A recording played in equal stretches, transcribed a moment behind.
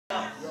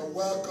You're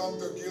welcome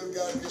to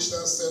Gilgal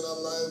Christian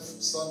Center Live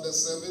Sunday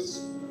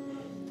service.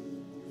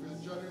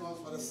 If you're joining us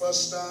for the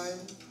first time,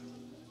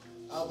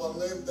 I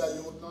believe that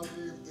you will not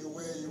live the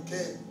way you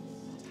came.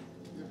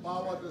 The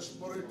power of the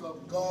Spirit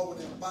of God will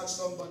impact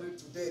somebody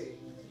today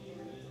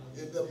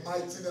in the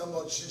mighty name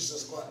of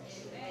Jesus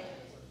Christ.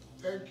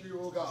 Thank you,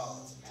 O God.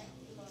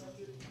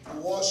 We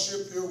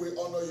worship you, we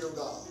honor you,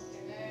 God.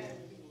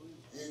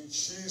 In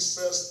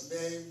Jesus'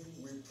 name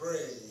we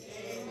pray.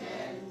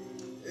 Amen.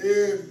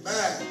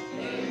 Amen.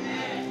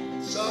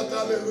 Amen. Shout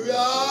hallelujah.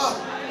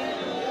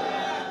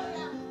 Hallelujah.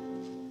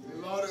 The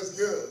Lord is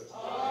good.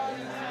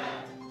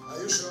 Are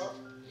you sure?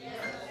 Yes.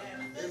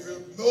 If you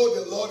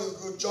know the Lord is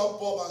good,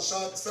 jump up and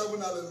shout 7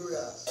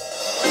 hallelujahs.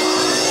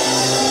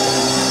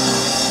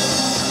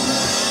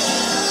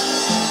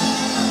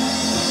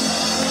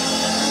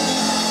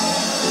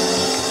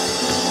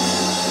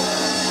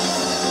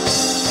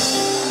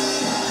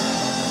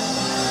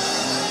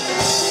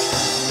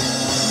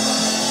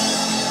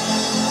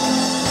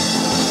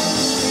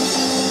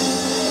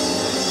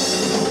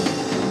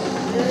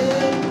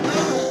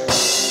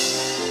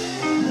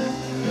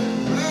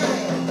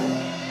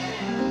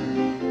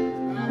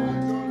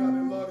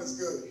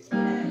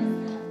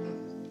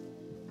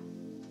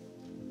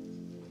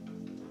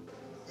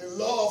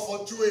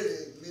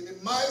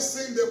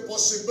 Minimizing the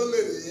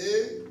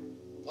possibility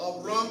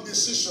of wrong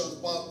decisions,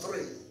 part 3.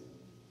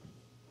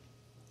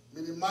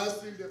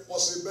 Minimizing the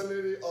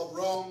possibility of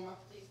wrong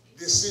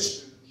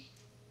decisions,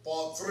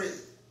 part 3.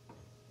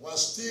 We're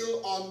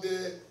still on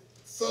the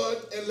third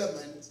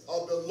element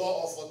of the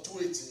law of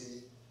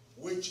fortuity,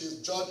 which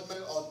is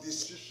judgment or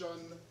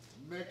decision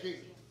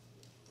making.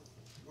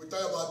 We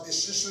talk about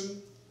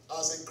decision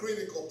as a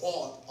critical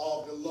part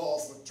of the law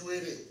of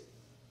fortuity.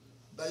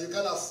 That you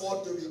can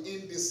afford to be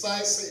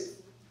indecisive.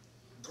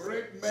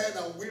 Great men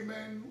and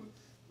women,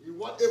 in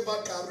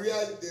whatever career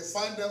they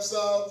find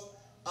themselves,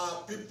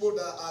 are people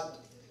that are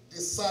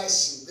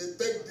decisive.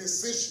 They take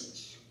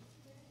decisions.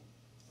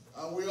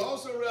 And we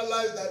also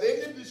realize that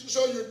any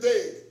decision you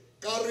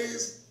take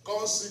carries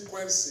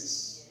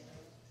consequences.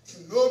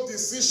 No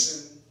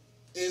decision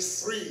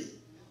is free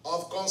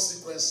of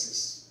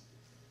consequences,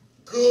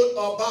 good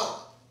or bad.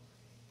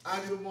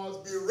 And you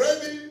must be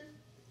ready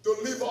to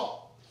live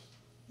up.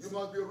 You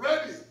must be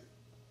ready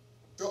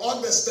to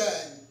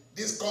understand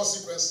these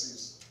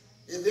consequences.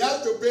 If you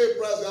have to pay a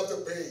price, you have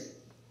to pay.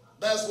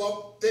 That's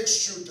what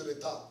takes you to the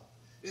top.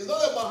 It's not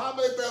about how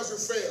many times you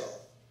fail.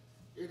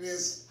 It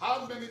is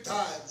how many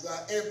times you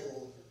are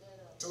able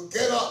to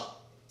get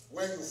up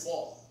when you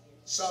fall.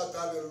 Shout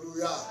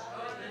hallelujah.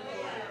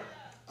 Hallelujah.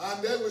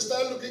 And then we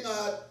start looking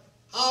at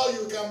how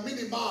you can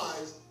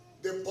minimize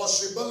the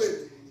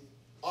possibility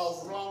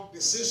of wrong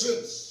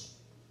decisions.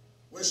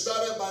 We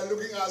started by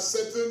looking at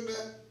certain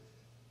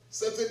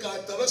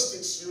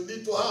characteristics you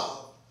need to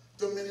have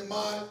to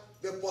minimize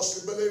the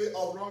possibility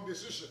of wrong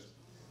decisions.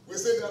 We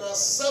say there are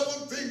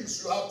 7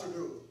 things you have to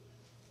do.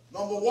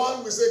 Number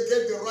 1, we say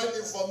get the right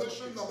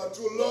information. Number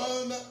 2,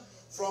 learn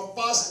from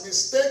past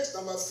mistakes.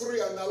 Number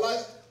 3,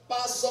 analyze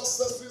past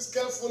successes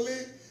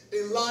carefully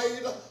in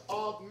light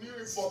of new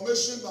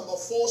information. Number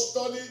 4,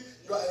 study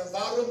your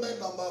environment.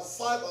 Number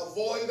 5,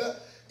 avoid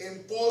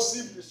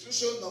impulsive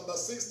decisions. Number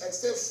 6,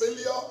 accept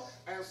failure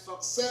and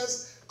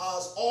success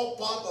as all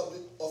part of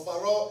the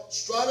overall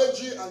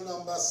strategy. And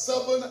number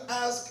 7,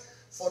 ask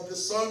for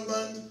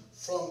discernment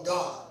from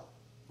God.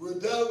 We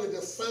dealt with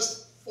the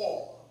first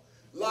 4.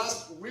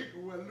 Last week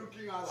we were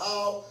looking at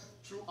how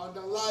to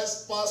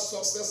analyze past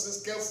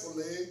successes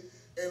carefully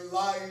in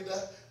light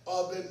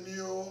of the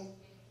new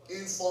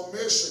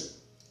information.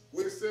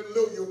 We said,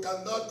 look, you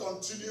cannot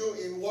continue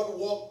in what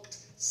worked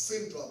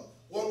syndrome.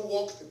 What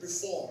worked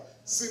before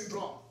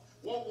syndrome.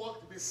 What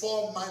worked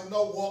before might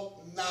not work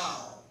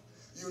now.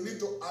 You need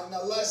to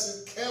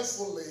analyze it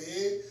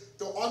carefully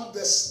to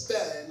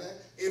understand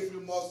if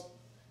you must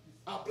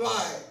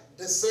apply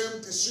the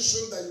same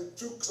decision that you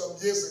took some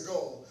years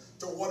ago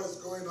to what is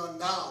going on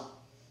now.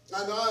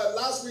 And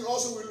last week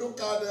also we looked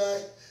at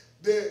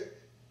the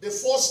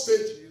 4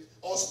 stages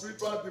of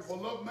spiritual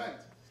development.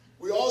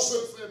 We also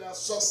said that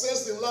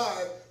success in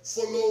life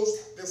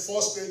follows the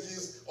 4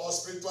 stages of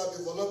spiritual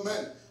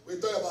development. We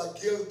talked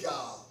about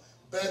Gilgal,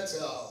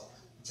 Bethel,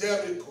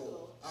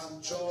 Jericho,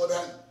 and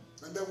Jordan.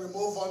 And then we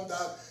move on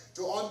that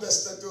to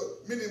understand, to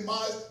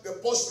minimize the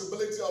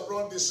possibility of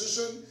wrong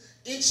decision.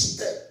 Each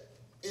step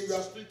in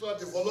your spiritual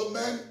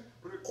development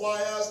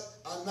requires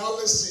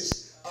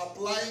analysis,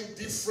 applying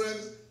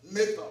different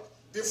methods,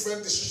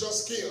 different decision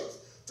skills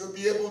to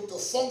be able to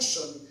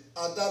function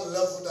at that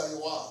level that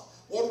you are.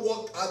 What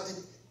worked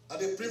at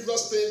the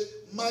previous stage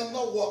might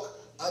not work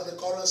at the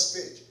current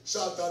stage.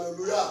 Shout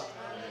hallelujah.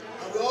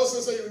 And we also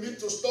say you need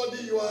to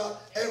study your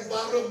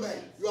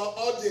environment, your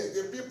audience,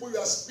 the people you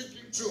are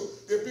speaking to,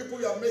 the people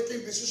you are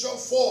making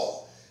decisions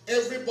for.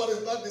 Everybody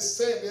is not the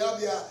same. They have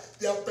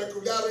their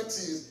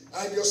peculiarities,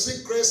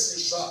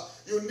 idiosyncrasies.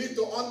 You need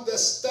to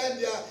understand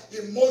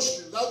their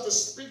emotions, how to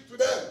speak to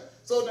them,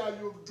 so that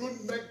you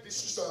don't make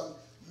decisions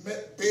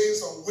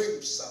based on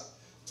whims.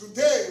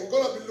 Today, we're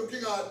going to be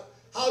looking at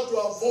how to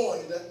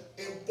avoid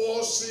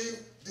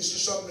impulsive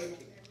decision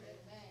making.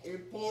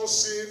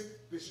 Impulsive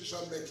decision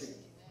making.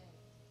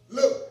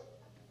 Look,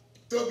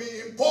 to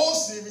be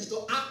impulsive is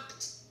to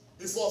act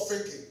before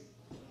thinking,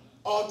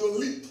 or to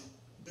leap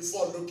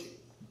before looking.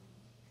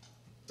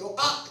 To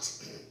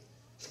act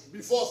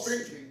before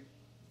thinking,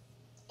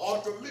 or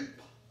to leap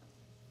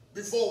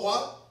before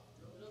what?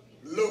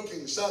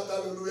 Looking. Shout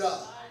hallelujah.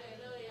 Hallelujah.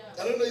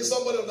 I don't know if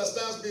somebody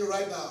understands me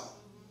right now.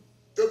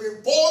 To be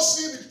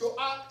impulsive is to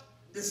act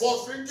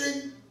before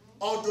thinking,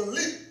 or to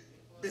leap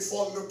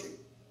before looking.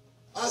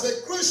 As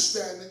a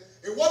Christian,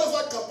 in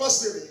whatever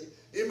capacity,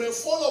 it may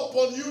fall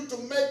upon you to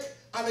make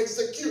and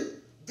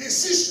execute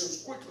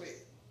decisions quickly.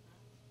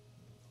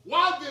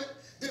 While the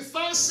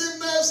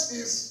defensiveness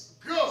is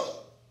good,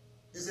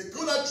 is a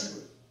good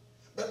attribute,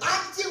 but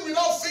acting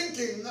without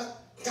thinking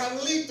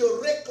can lead to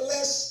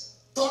reckless,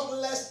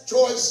 thoughtless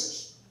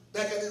choices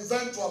that can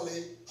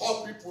eventually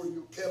hurt people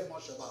you care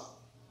much about.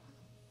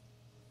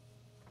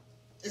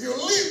 If you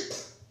leap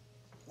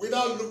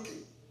without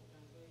looking,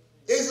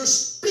 if you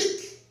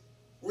speak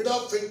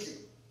without thinking,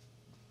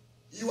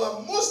 you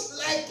are most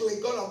likely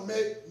going to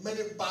make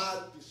many bad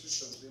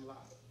decisions in life.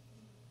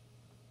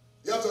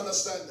 You have to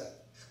understand that.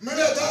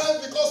 Many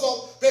times, because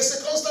of the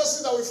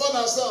circumstances that we find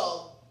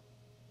ourselves,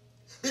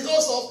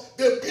 because of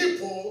the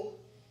people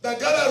that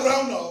gather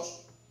around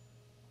us,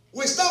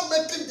 we start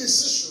making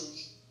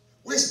decisions.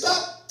 We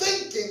start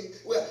thinking.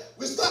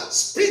 We start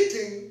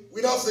speaking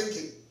without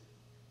thinking.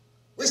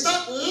 We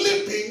start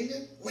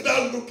leaping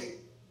without looking.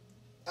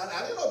 And at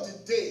the end of the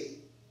day,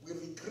 we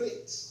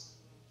regret.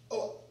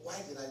 Oh, why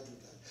did I do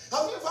that?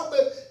 Have you ever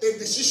made a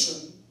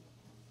decision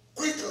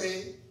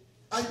quickly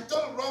and you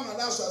turn around and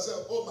ask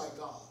yourself, oh my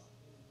God,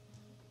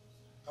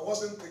 I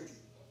wasn't thinking.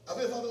 Have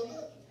you ever done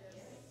that?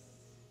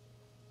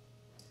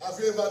 Yes. Have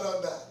you ever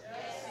done that?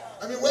 Yes.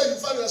 I mean, when you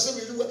find yourself,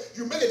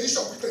 you make a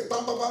decision quickly,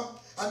 bam, bam, bam,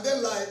 and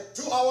then like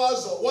 2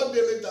 hours or 1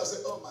 day later,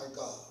 say, oh my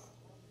God,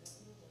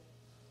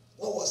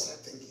 what was I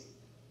thinking?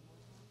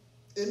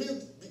 It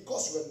means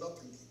because you were not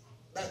thinking.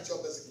 That's your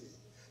basically.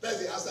 That's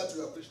the answer to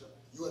your question.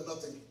 You were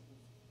not thinking.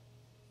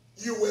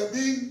 You were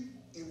being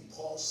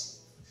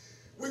impulsive.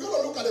 We're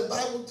going to look at the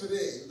Bible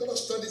today. We're going to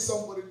study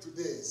somebody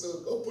today.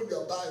 So open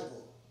your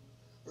Bible.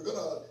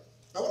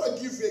 I want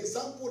to give you an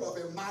example of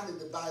a man in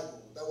the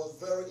Bible that was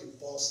very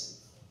impulsive.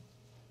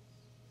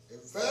 A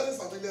very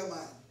familiar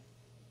man.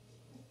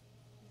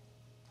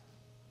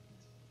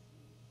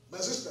 My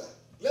sister,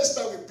 let's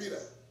start with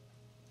Peter.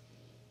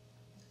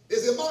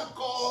 There's a man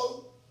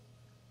called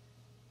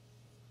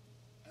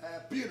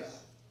Peter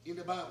in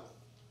the Bible.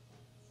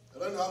 I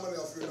don't know how many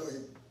of you know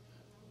him.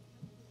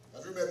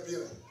 Have you met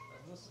Peter?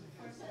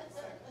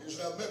 You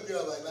should have met Peter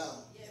by now.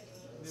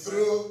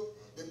 Through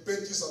the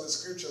pages of the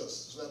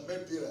scriptures. You should have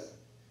met Peter.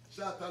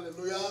 Shout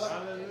hallelujah.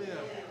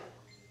 Hallelujah.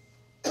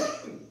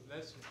 Thank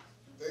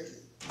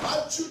you.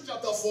 Matthew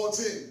chapter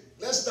 14.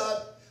 Let's start.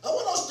 I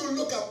want us to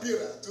look at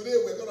Peter. Today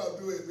we're going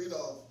to do a bit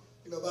of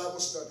Bible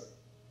study.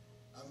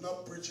 I'm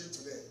not preaching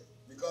today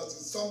because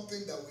it's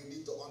something that we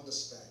need to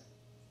understand.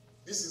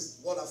 This is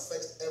what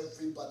affects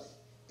everybody,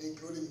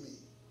 including me.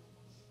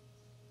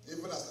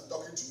 Even as I'm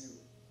talking to you,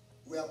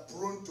 we are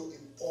prone to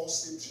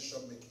impulsive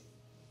decision making.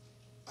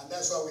 And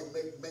that's why we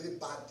make many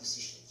bad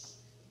decisions,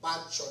 bad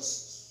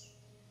choices,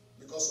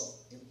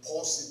 because of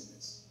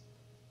impulsiveness.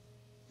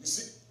 You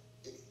see,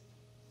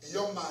 a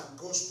young man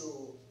goes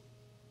to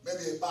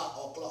maybe a bar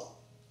or club,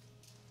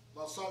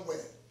 or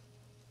somewhere,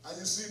 and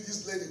you see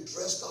this lady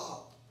dressed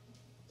up.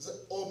 You say,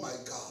 oh my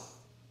God.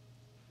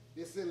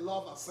 They say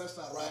love at first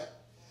sight, right?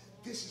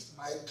 This is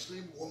my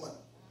dream woman.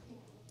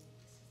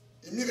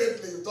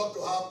 Immediately you talk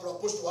to her,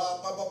 propose to her,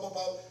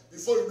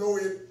 before you know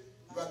it,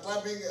 you are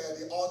climbing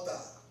the altar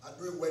and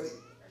doing wedding.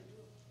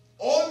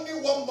 Only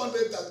 1 month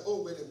later,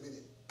 oh wait a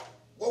minute,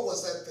 what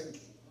was I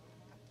thinking?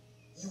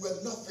 You were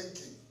not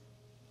thinking.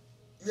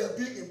 You are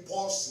being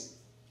impulsive.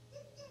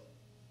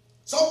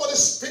 Somebody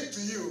speak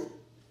to you,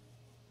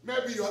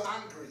 maybe you're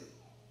angry.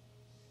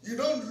 You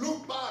don't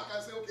look back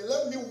and say, okay,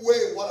 let me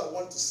weigh what I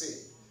want to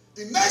say.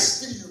 The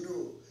next thing you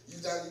do,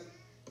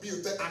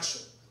 you take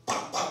action.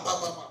 Bam, bam,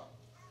 bam, bam, bam.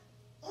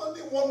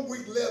 Only 1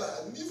 week later,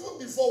 and even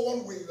before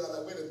 1 week, you're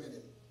like, wait a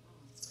minute.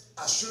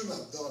 I shouldn't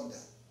have done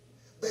that.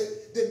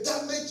 But the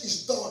damage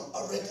is done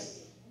already.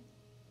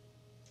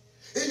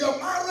 In your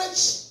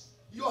marriage,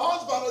 your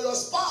husband or your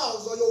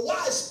spouse or your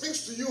wife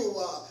speaks to you,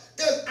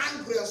 gets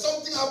angry or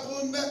something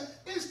happened,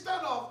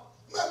 instead of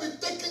maybe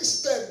taking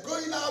steps,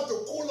 going out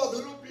to cool off a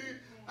little bit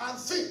and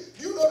think.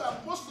 You know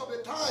that most of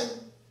the time,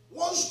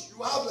 once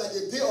you have like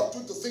a day or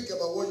two to think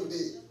about what you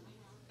did,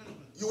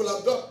 you will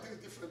have done things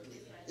differently.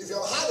 If you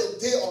have had a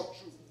day or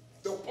two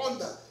to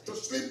ponder, to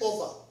sleep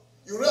over,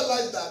 you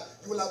realize that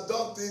you will have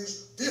done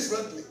things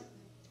differently.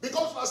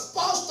 Because when a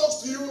spouse talks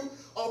to you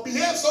or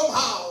behaves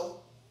somehow,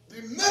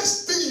 the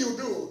next thing you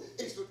do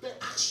is to take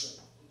action.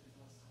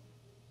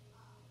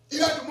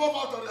 Either you move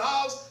out of the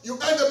house, you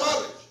end the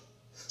marriage.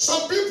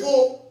 Some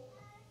people,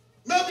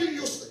 maybe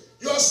you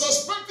are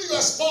suspecting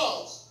your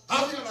spouse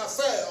having an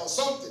affair or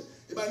something.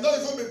 It might not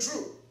even be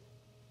true.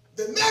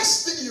 The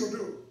next thing you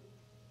do,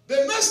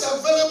 the next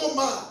available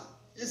man,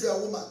 if you're a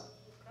woman,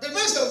 the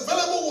next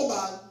available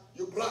woman,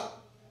 you grab.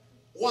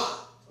 Why?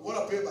 You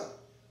want to pay back.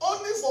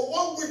 Only for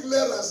 1 week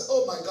later, I say,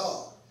 oh my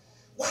God,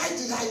 why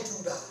did I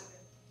do that?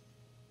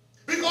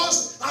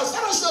 Because as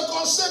far as you're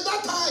concerned,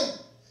 that time,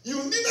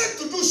 you needed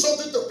to do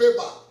something to pay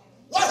back.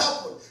 What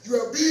happened? You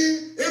are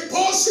being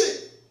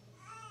impulsive.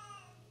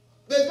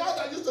 The guy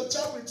that used to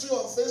chat with you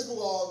on Facebook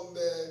or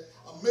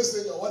on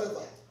message or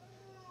whatever,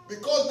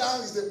 because now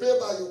is the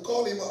payback, you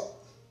call him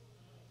up.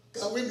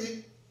 Can we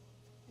meet?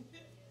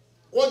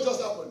 What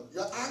just happened?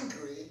 You're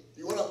angry,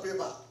 you want to pay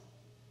back.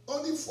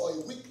 Only for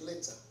a week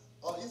later,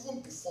 or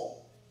even before,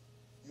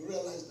 you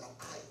realize that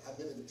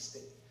I made a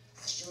mistake.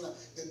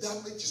 The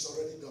damage is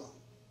already done.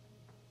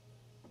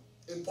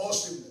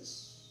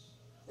 Impulsiveness.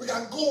 We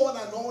can go on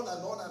and on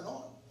and on and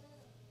on.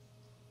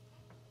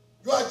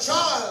 You are a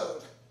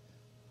child.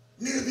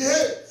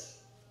 Misbehave.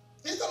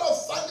 Instead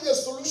of finding a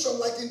solution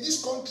like in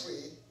this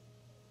country,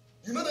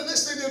 you know the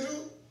next thing they do?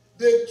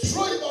 They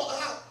throw him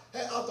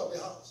out of the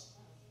house.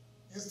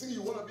 You think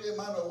you want to be a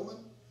man or a woman?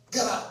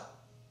 Get out.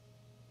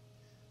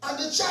 And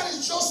the child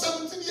is just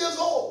 17 years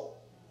old.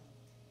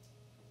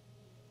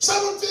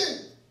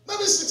 17,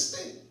 maybe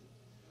 16.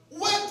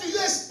 Where do you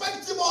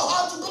expect him or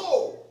her to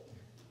go?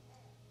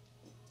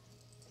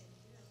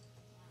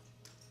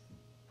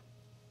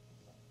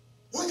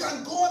 We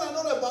can go on and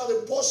on about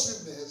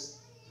impulsiveness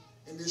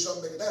in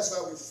decision making. That's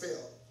why we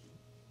fail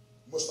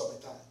most of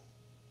the time.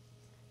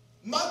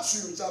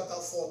 Matthew chapter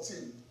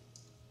 14,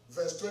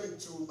 verse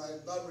 22,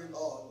 might not read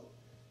all.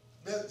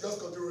 Let's just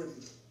continue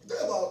reading.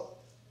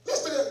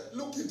 Let's take a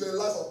look into the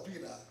life of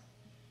Peter.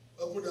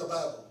 Open your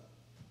Bible.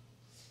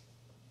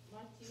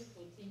 Matthew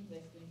 14,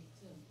 verse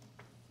 22.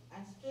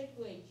 And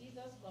straightway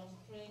Jesus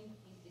constrained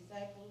his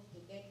disciples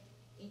to get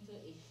into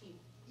a ship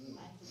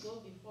and to go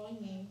before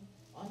him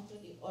unto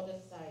the other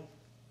side,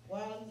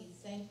 while he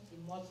sent the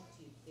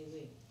multitudes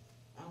away.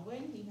 And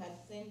when he had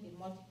sent the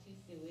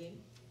multitudes away,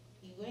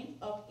 he went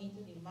up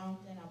into the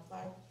mountain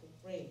apart to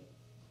pray.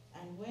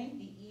 And when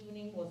the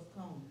evening was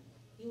come,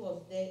 he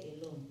was there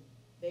alone.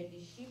 But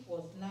the ship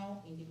was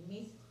now in the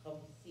midst of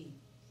the sea,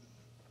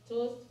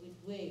 tossed with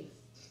waves,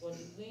 for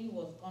the wind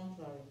was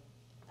contrary.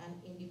 And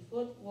in the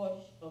 4th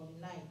watch of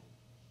the night,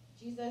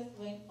 Jesus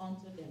went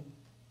unto them,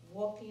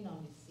 walking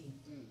on the sea.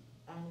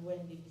 And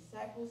when the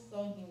disciples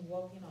saw him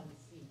walking on the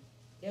sea,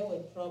 they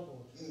were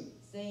troubled,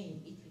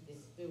 saying, it is a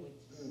spirit.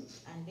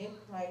 And they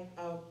cried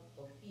out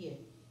for fear.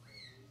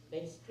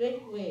 But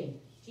straightway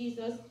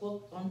Jesus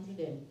spoke unto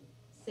them,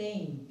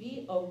 saying,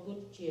 be of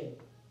good cheer,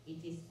 it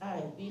is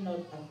I, be not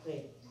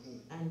afraid.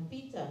 And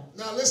Peter.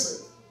 Now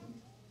listen.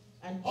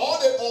 And of all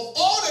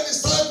the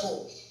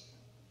disciples,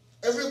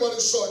 everybody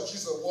saw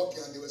Jesus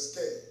walking and they were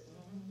scared.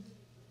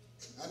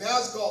 And they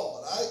asked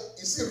God,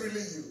 is it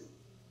really you?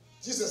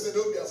 Jesus said,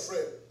 don't be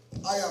afraid.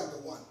 I am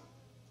the one.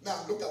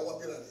 Now look at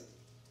what Peter did.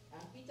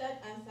 And Peter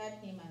answered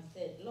him and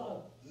said,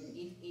 Lord,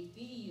 if it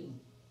be you,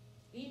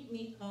 bid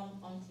me come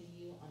unto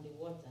you on the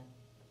water.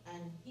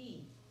 And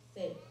he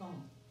said,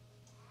 come.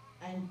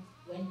 And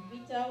when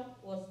Peter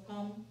was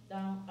come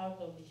down out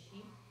of the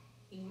ship,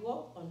 he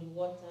walked on the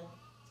water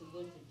to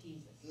go to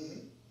Jesus.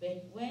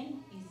 But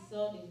when he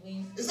saw the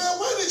winds, he said,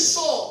 when he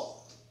saw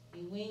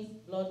the winds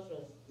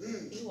bloodthrust,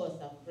 he was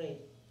afraid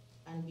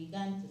and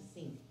began to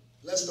sink.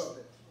 Let's stop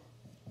there.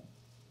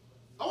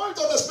 I want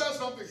you to understand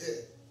something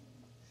here.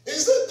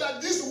 Is it that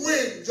this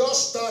wind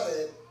just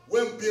started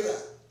when Peter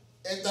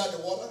entered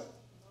the water?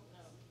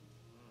 No.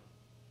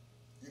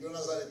 You don't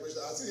answer the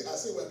question. I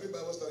see when people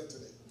Bible study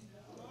today.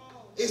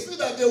 Is it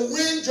that the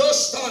wind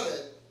just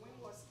started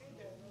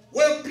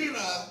when Peter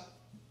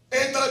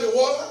entered the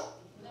water?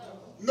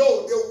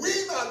 No, the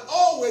wind had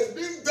always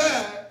been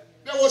there.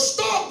 There was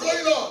storm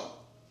going on.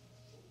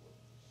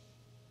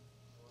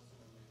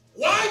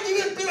 Why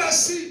didn't Peter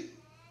see?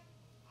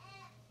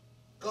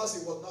 Because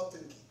he was not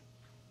thinking.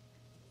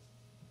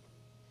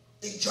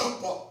 He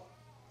jumped up.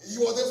 He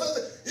was the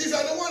first. If you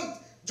are the one,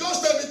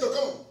 just tell me to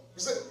come.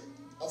 He said,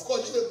 of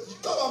course, you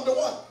come, I'm the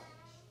one.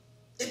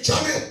 He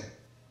jumped in.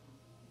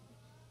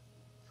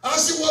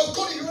 As he was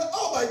going, he went,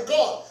 oh my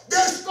God,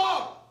 there's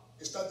storm.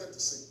 He started to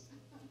sing.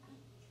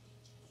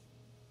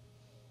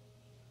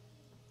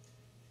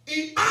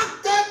 He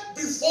acted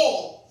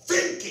before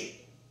thinking.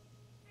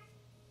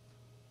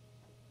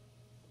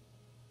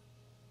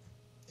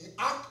 He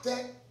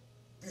acted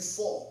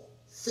before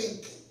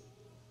thinking.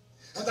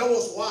 And that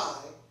was why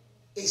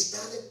he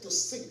started to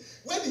sing.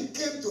 When he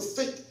came to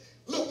think,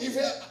 look,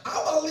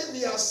 I believe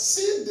he has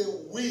seen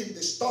the wind,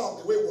 the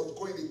storm, the way it was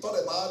going, he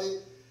thought about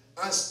it,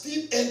 and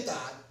still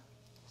entered.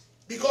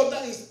 Because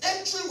now he's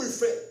entering with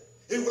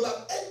faith. He will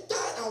have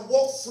entered and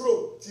walked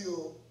through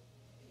till.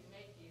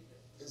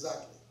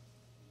 Exactly.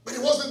 But he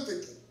wasn't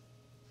thinking.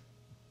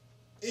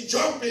 He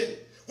jumped in.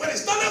 When he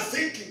started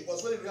thinking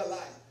was when he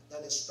realized that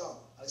it's storm,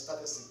 and he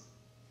started singing.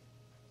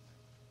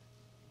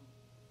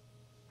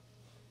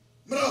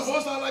 Many of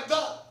us are like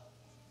that.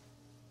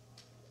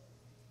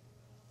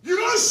 You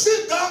don't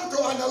sit down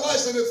to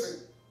analyze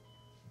anything.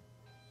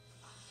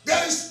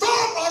 There is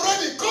storm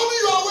already coming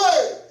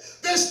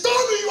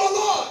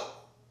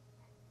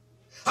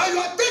you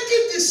are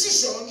taking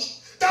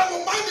decisions that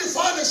will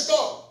magnify the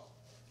storm.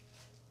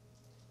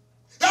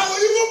 That will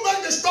even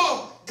make the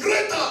storm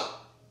greater.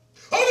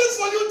 Only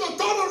for you to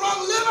turn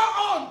around later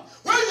on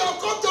when you have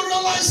come to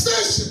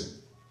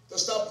realization to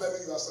start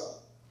blaming yourself.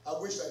 I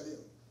wish I knew.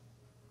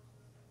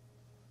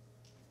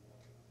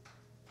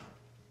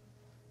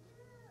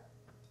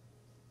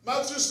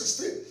 Matthew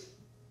 16,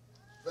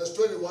 verse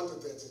 21 to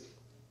 13.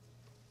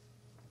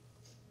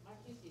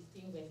 Matthew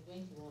 16, verse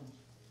 21.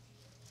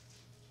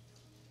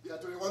 Yeah,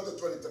 21 to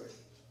 23.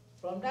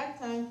 From that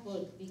time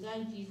forth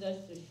began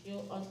Jesus to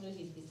show unto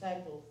his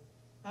disciples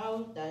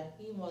how that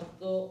he must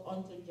go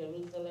unto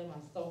Jerusalem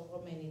and suffer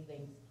many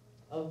things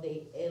of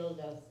the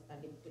elders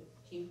and the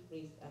chief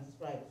priests and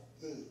scribes,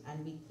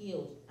 and be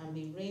killed, and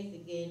be raised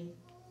again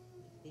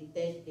the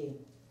third day.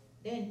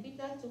 Then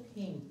Peter took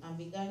him and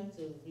began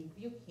to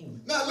rebuke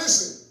him. Now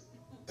listen,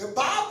 the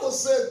Bible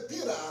said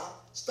Peter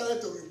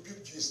started to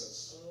rebuke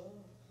Jesus.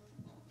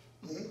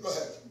 Go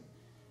ahead.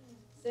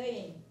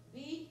 Saying,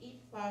 Be it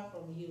far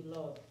from you,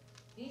 Lord,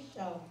 this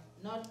shall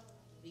not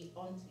be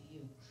unto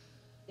you.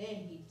 Then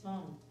he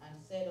turned and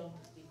said unto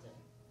Peter,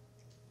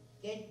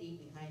 Get thee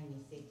behind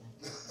me, Satan.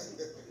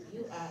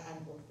 You are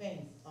an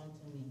offense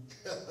unto me.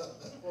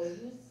 For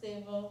you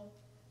savor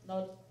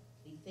not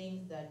the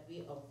things that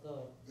be of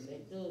God,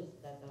 but those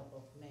that are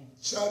of men.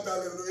 Shout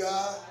hallelujah.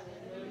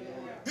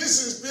 Hallelujah.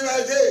 This is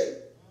Peter again.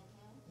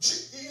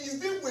 He's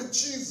been with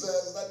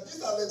Jesus, that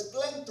Jesus has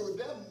explained to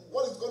them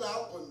what is going to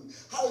happen,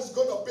 how he's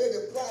going to pay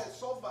the price,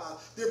 suffer,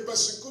 the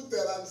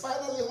persecuted, and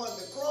finally on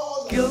the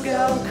cross.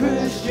 Gilgal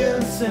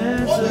Christian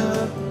Center,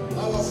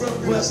 Our friend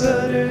Peter where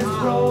said, burdens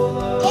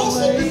roll don't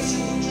away. forget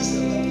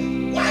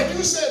Jesus. Why do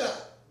you say that?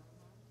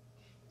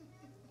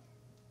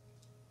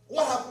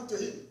 What happened to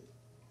him?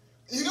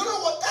 You don't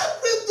know what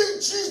everything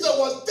Jesus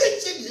was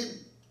teaching him.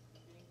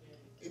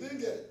 He didn't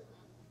get it.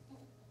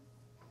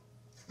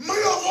 Many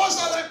of us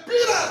are like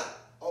Peter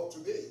of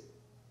today.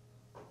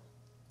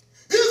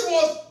 This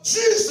was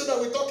Jesus that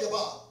we talk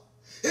about.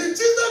 If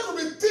Jesus could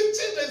be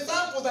teaching the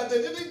disciples that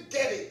they didn't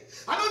get it,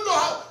 I don't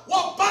know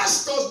what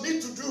pastors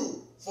need to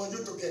do for you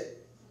to get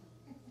it.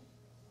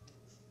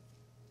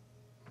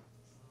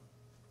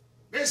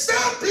 They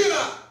said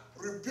Peter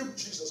rebuked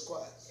Jesus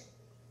Christ.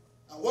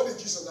 And what did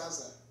Jesus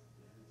answer?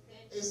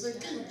 He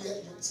said, "Can you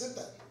sit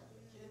there?"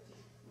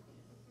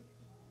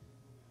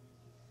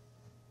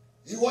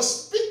 He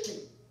was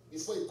speaking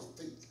before he could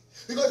think.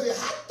 Because if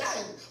he had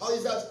time, or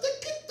if he had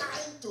taken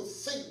time to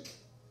think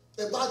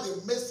about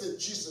the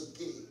message Jesus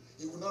gave,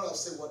 he would not have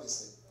said what he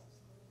said.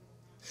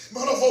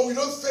 None of us, we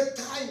don't take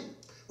time.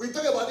 We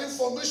talk about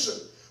information.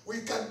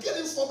 We can get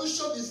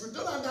information. If you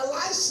don't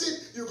analyze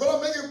it, you're going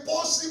to make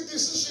impulsive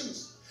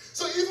decisions.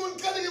 So even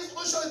getting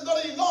information is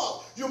not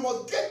enough. You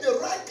must get the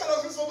right kind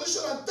of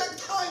information and take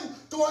time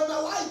to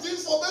analyze the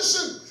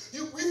information.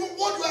 Even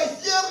what you are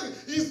hearing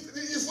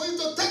is for you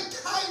to take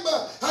time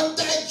and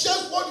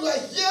digest what you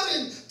are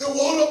hearing, the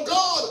Word of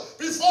God,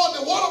 before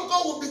the Word of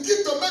God will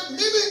begin to make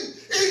meaning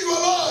in your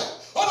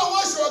life.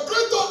 Otherwise, you are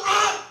going to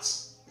act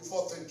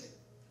before thinking.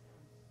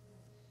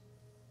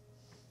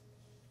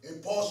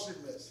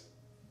 Impulsiveness.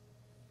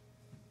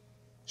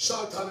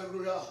 Shout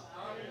hallelujah.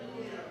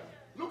 Hallelujah.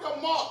 Look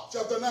at Mark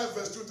chapter 9,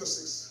 verse 2 to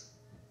 6.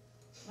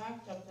 Mark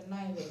chapter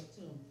 9, verse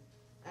 2.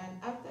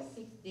 And after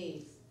 6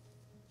 days,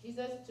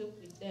 Jesus took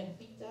with them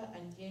Peter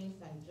and James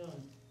and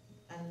John,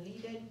 and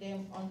leaded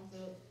them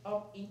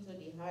up into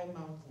the high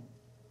mountain,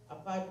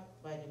 apart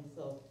by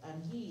themselves.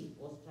 And he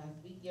was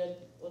transfigured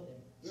before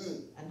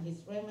them, and his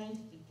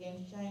raiment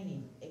became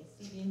shining,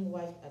 exceeding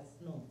white as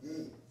snow,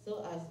 so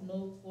as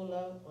no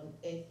fuller on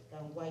earth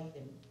can white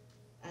them.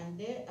 And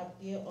there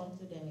appeared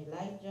unto them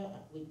Elijah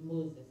with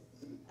Moses,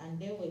 and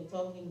they were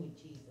talking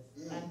with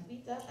Jesus. And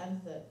Peter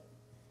answered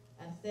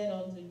and said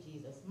unto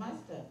Jesus,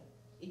 Master,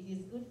 it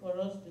is good for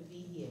us to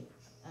be here,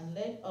 and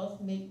let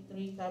us make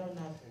 3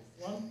 tabernacles,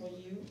 one for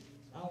you,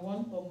 and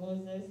one for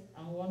Moses,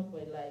 and one for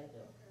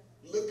Elijah.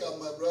 Look at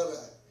my brother.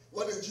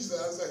 What did Jesus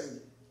answer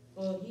him?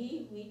 For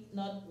he wist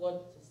not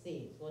what to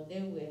say, for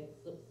they were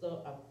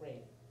so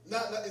afraid.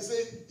 Now, he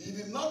said he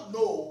did not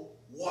know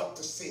what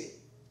to say.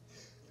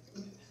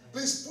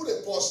 Please put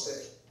a pause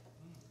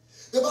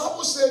there. The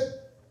Bible said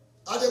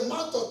at the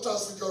Mount of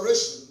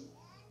Transfiguration,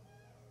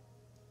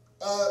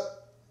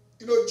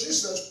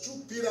 Jesus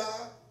took Peter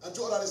and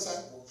 2 other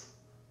disciples.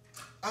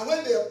 And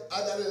when they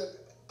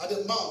at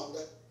the mount,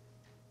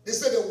 they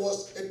said there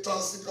was a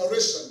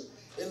transfiguration.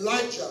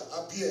 Elijah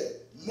appeared,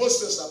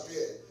 Moses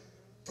appeared,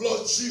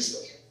 plus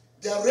Jesus.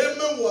 Their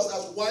raiment was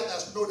as white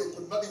as snow, they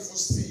could not even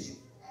see him.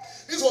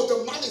 This was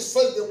to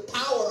manifest the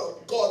power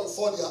of God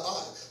before their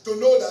eyes, to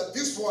know that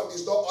this one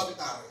is not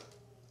ordinary.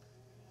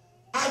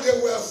 And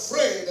they were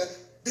afraid.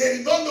 They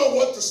did not know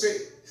what to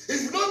say.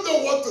 If you don't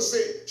know what to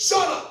say,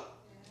 shut up.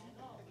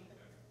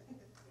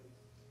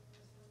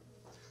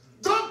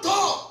 Don't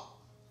talk.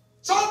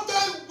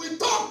 Sometimes we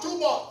talk too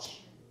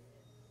much.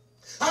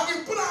 And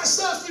we put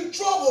ourselves in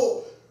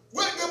trouble.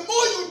 When the more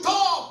you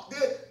talk,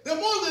 the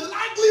more the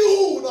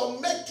likelihood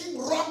of making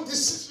wrong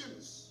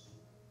decisions.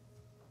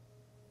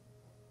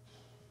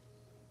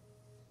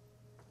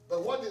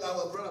 But what did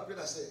our brother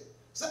Peter say?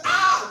 He said,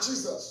 ah,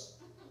 Jesus,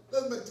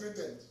 let's make 3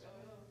 tents.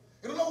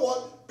 You know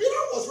what? Peter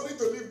was ready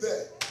to live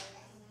there.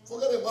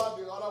 Forget about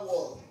the other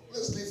world.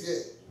 Let's live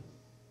here.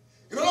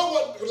 You know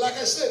what? Like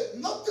I said,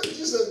 nothing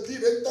Jesus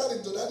did entered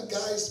into that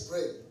guy's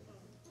brain.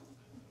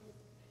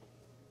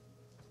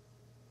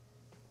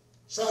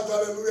 Shout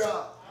hallelujah.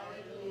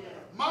 Hallelujah.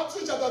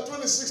 Matthew chapter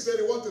 26,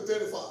 31 to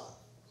 35.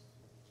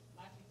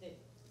 Matthew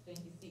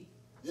 26.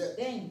 Yeah.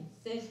 Then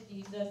said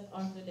Jesus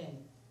unto them,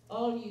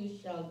 all you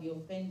shall be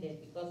offended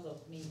because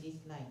of me this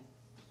night.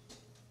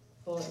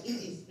 For it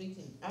is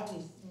written, I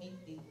will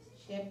smite the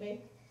shepherd,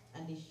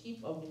 and the sheep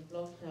of the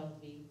flock shall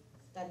be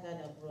scattered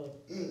abroad.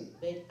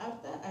 But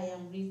after I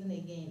am risen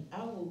again,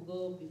 I will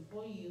go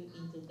before you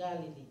into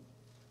Galilee.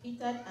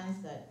 Peter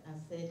answered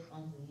and said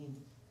unto him,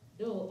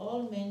 though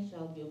all men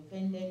shall be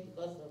offended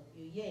because of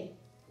you, yet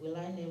will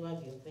I never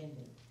be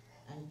offended.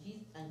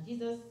 And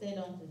Jesus said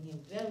unto him,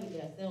 verily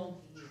I say unto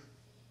you,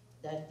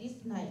 that this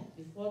night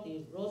before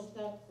the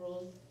rooster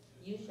crows,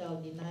 you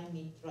shall deny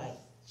me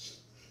thrice.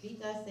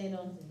 Peter said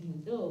unto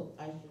him, though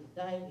I should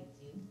die with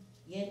you,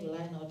 yet will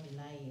I not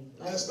deny you.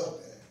 Let's stop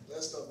there.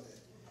 Let's stop there.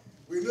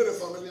 We know the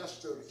familiar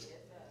story.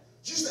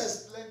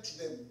 Jesus explained to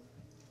them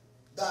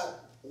that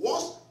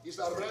once he's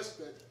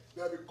arrested,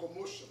 there will be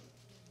commotion.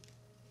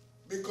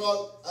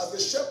 Because as the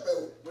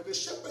shepherd, when the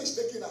shepherd is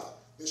taken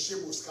out, the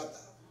sheep will scatter.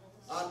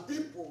 And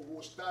people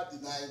will start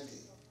denying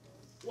him.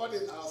 What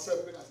did our friend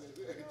Peter say?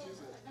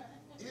 Jesus,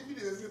 even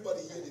if everybody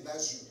here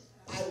denies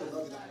you, I will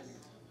not deny you.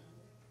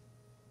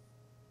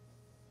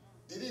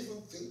 Did he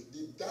even think?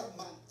 Did that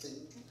man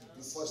think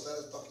before he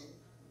started talking?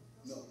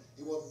 No.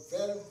 He was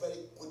very,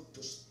 very quick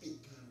to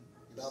speak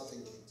without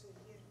thinking.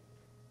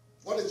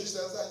 What did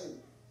Jesus answer him?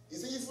 He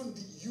said, even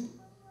you,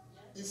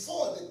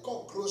 before the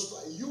cock crows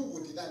twice, you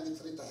will deny me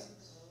 3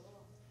 times.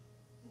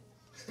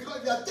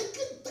 Because they are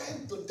taking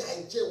time to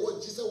digest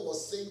what Jesus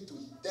was saying to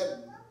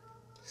them.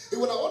 He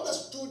would have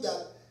understood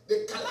that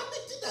the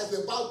calamity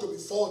that's about to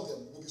befall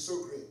them will be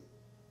so great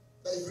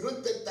that if you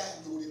don't take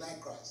time, you will deny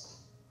Christ.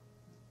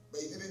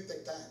 But he didn't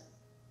take time.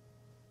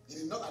 He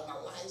did not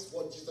analyze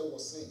what Jesus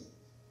was saying.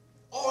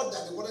 All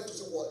that he wanted to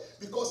say was,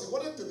 because he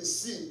wanted to be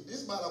seen,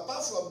 this man,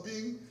 apart from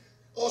being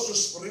also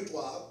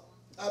spiritual,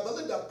 I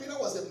believe that Peter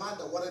was a man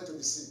that wanted to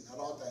be seen at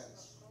all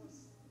times.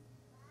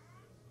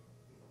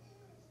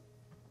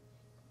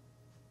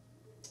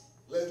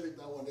 Let's read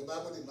that one. The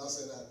Bible did not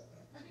say that.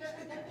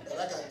 But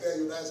I can tell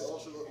you that is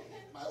also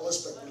my own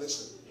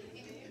speculation.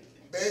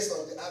 Based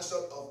on the action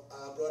of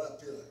our brother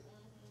Peter.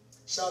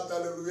 Shout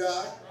hallelujah.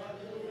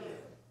 Hallelujah.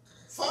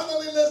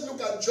 Finally, let's look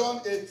at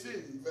John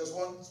 18, verse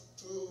 1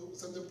 to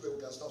something place.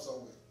 We can stop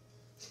somewhere.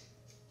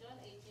 John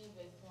 18,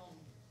 verse 1.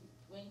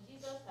 When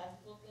Jesus had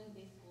spoken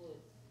these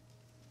words,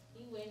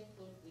 he went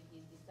forth with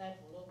his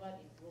disciples over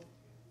the brook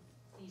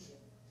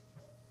Sidon,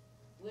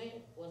 where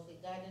was a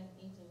garden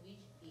into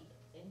which he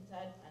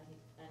entered and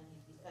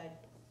his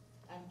disciples.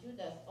 And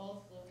Judas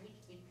also, which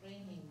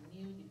betrayed him,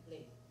 knew the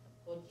place.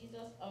 For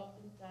Jesus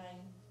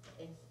oftentimes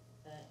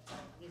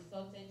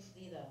resorted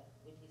thither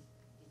with his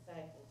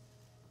disciples.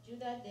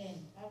 Judas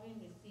then, having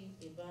received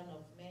a band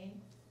of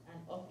men and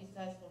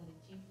officers from the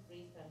chief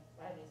priests and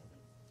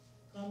Pharisees,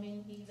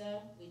 coming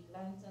hither with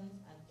lanterns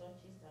and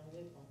torches and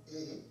weapons.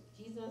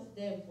 Jesus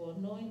therefore,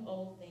 knowing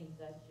all things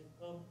that should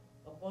come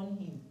upon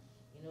him,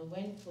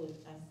 went forth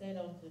and said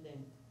unto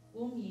them,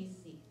 whom ye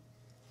seek?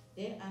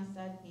 They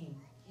answered him,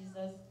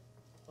 Jesus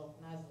of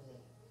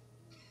Nazareth.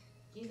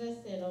 Jesus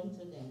said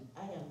unto them,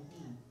 I am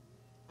he.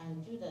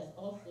 And Judas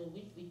also,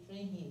 which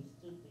betrayed him,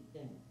 stood with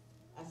them.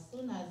 As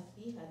soon as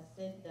he had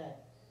said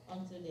that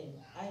unto them,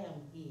 I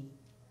am he,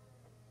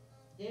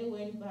 they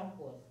went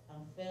backwards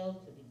and fell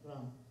to the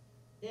ground.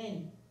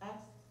 Then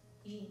asked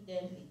he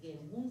them again,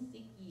 whom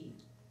seek ye?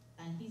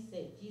 And he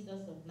said,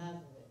 Jesus of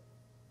Nazareth.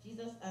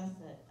 Jesus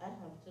answered, I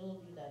have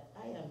told you that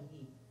I am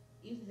he.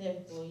 If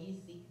therefore ye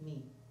seek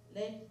me,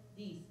 let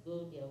these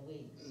go their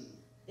way.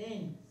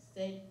 Then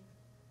said,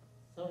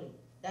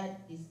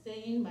 that the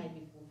saying might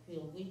be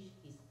fulfilled which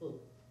he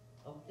spoke,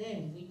 of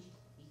them which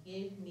he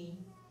gave me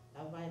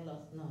have I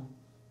lost none.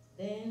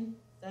 Then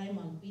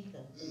Simon Peter,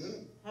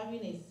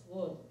 having a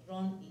sword,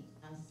 drawn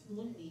it, and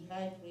smote the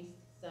high priest's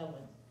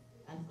servant,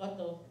 and cut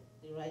off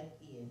the right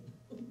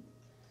ear.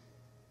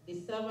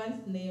 The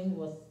servant's name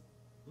was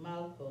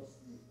Malchus.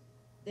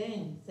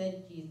 Then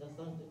said Jesus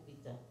unto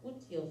Peter, put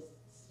your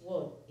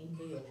sword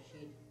into your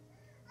sheath.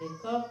 The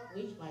cup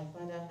which my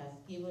Father has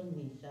given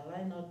me, shall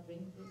I not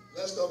drink it?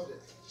 Let's stop there.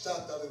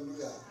 Shout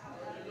hallelujah.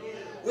 Hallelujah.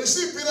 We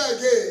see Peter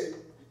again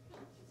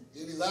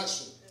in his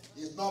action,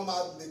 his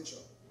normal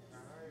nature.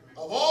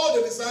 Of all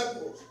the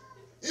disciples,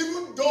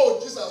 even though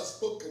Jesus has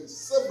spoken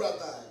several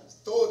times,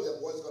 told them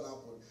what's going to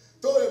happen,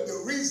 told them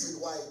the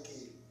reason why he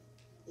came,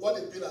 what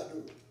did Peter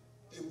do?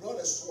 He brought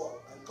a sword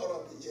and cut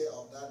off the ear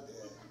of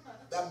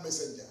that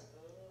messenger.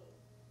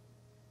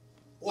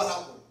 What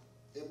happened?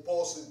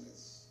 Impulsiveness.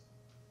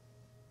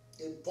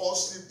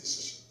 Impulsive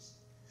decisions.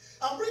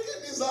 I'm bringing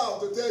this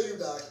out to tell you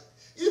that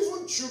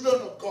even children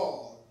of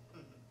God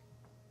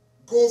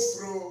go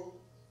through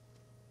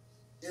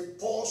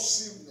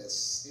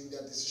impulsiveness in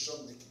their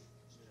decision making.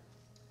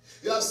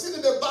 You have seen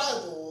in the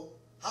Bible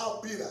how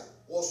Peter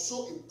was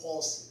so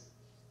impulsive.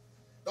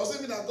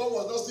 Doesn't mean that God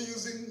was not still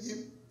using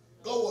him.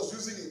 God was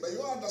using him. But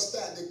you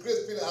understand the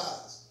grace Peter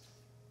has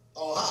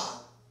or had,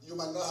 you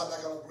might not have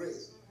that kind of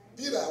grace.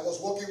 Peter was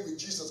walking with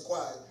Jesus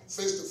Christ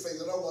face to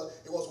face. In other words,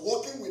 he was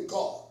walking with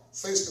God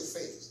face to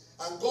face.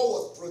 And God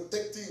was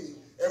protecting him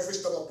every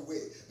step of the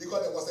way.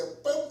 Because there was a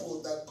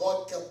purpose that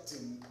God kept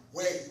him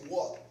where he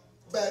was.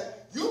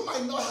 But you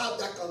might not have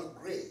that kind of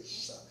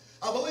grace.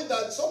 I believe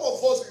that some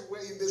of us were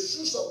in the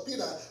shoes of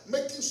Peter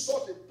making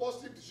such a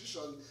positive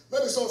decision.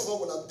 Maybe some of us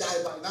would have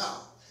died by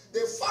now.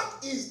 The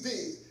fact is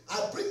this.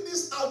 I bring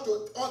this out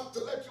to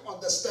let you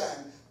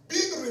understand.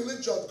 Being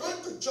religious,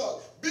 going to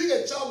church, being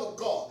a child of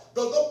God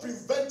does not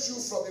prevent you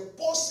from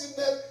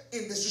impulsiveness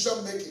in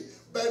decision making.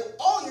 But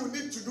all you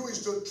need to do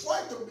is to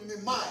try to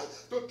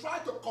minimize, to try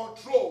to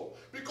control.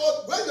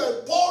 Because when you're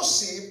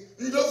impulsive,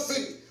 you don't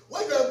think.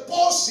 When you're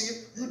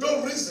impulsive, you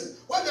don't reason.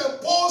 When you're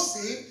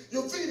impulsive,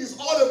 you think it's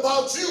all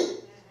about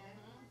you.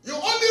 You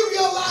only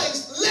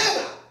realize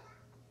later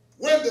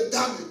when the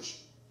damage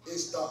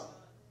is done.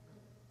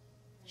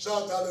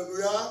 Shout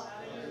hallelujah.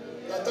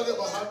 Hallelujah. We are talking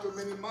about how to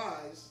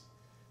minimize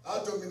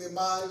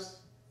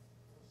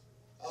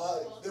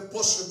the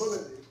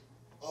possibility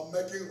of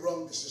making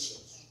wrong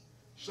decisions.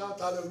 Shout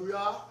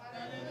hallelujah.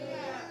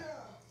 Hallelujah.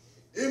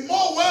 In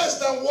more ways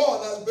than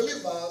one, as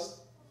believers,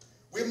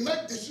 we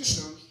make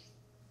decisions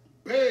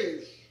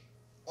based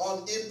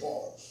on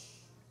impulse.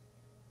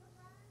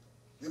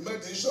 We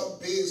make decisions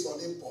based on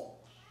impulse.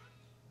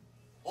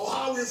 Or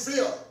how we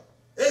feel.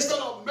 Instead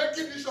of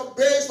making decisions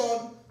based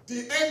on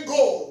the end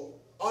goal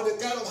or the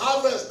kind of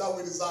harvest that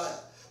we desire.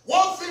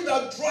 One thing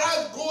that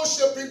drives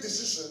goal-shaping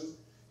decisions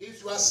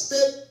is your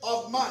state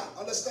of mind.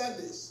 Understand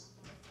this.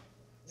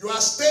 Your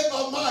state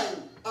of mind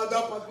at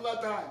that particular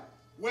time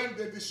when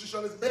the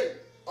decision is made.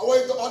 I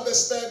want you to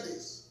understand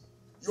this.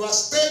 Your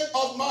state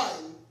of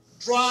mind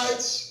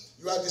drives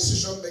your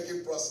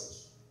decision-making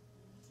process.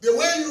 The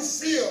way you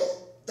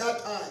feel that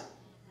time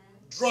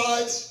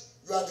drives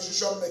your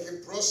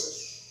decision-making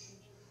process.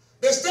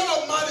 The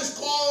state of mind is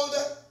called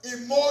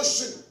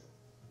emotion.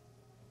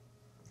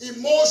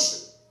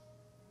 Emotion.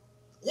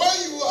 When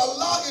you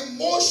allow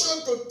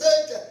emotion to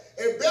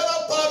take a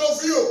better part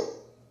of you,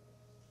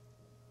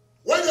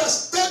 when your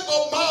state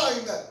of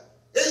mind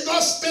is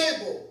not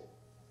stable,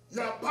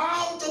 you are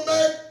bound to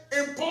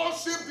make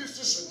impulsive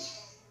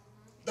decisions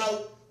that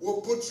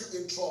will put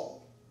you in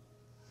trouble.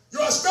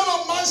 Your state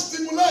of mind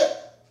stimulates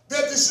the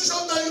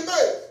decision that you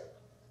make.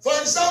 For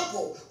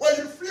example, when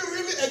you feel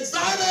really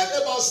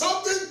excited about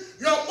something,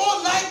 you are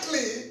more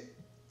likely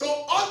to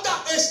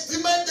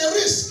underestimate the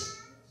risk.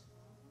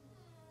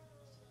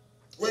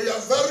 When you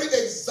are very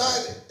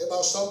excited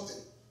about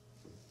something,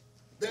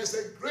 there's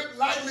a great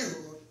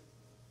likelihood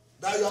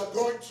that you are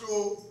going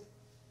to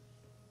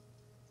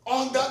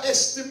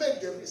underestimate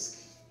the risk.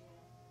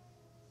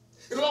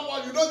 You know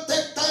what? You don't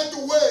take time to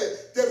weigh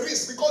the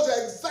risk because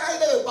you're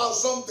excited about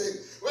something,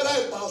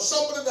 whether about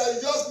something that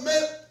you just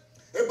met,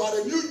 about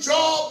a new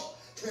job,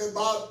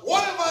 about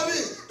whatever it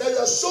is that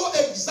you're so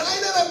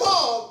excited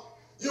about,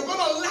 you're going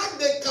to lack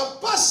the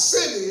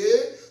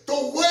capacity to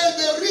weigh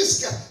the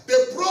risk,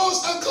 the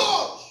pros and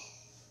cons.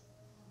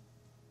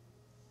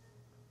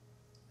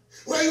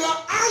 When you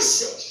are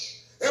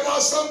anxious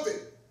about something,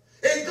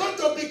 it's going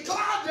to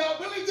becloud the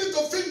ability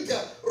to think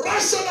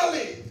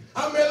rationally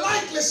and may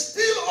likely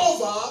spill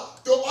over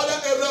to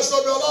other areas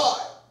of your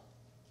life.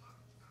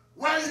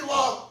 When you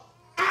are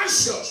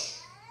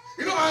anxious,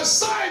 you know,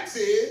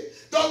 anxiety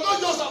does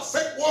not just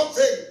affect one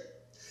thing.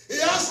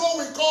 It has what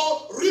we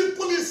call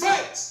ripple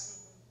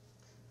effects.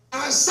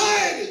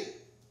 Anxiety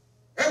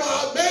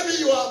about maybe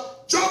you are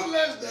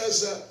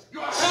joblessness,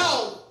 your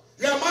health,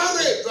 your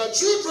marriage, your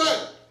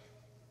children.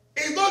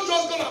 It's not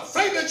just going to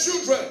affect the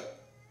children.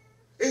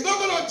 It's not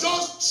going to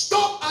just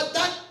stop at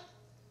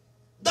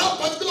that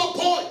particular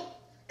point.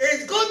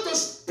 It's going to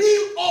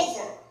spill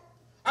over.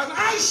 An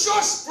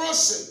anxious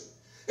person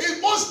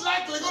is most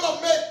likely going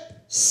to make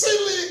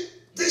silly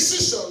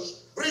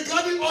decisions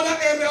regarding other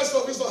areas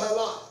of his or her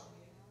life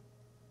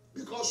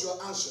because you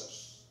are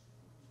anxious.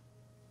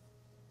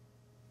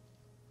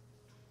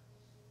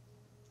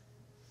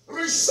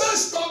 Research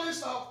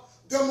studies have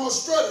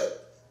demonstrated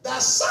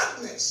that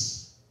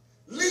sadness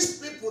leads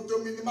people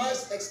to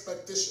minimize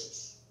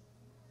expectations.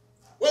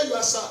 When you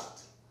are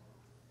sad,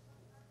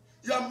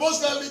 you are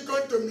most likely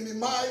going to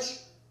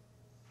minimize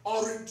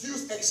or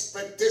reduce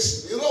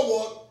expectations. You know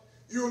what?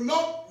 You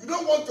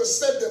don't want to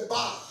set the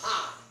bar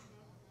high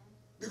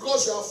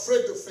because you are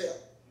afraid to fail.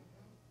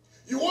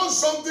 You want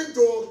something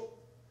to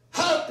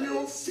help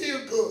you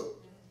feel good.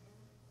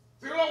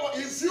 You know what?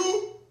 If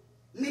you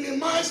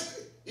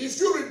minimize, if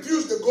you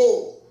reduce the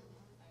goal,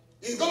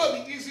 it's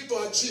going to be easy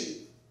to achieve.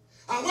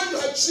 And when you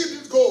achieve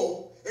this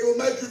goal, it will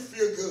make you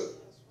feel good.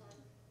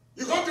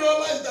 You got to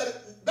realize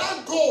that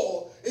that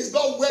goal is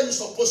not where you're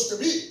supposed to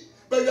be.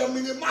 But you're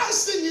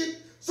minimizing it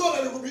so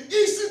that it will be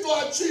easy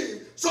to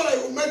achieve, so that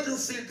it will make you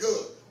feel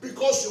good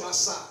because you are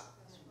sad.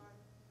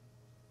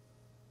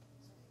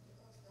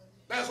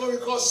 That's what we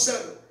call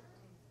settle.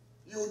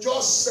 You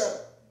just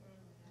settle.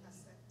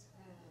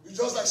 You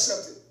just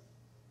accept it.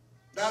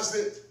 That's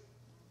it.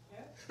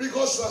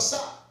 Because you are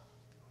sad,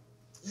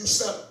 you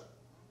settle.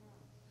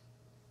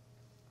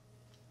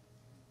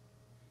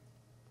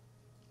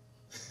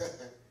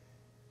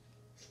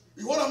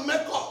 You want to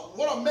make up. You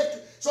want to make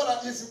it so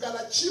that if you can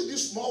achieve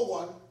this small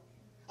one,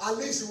 at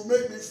least it will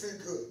make me feel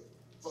good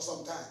for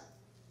some time.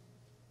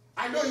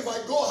 I know if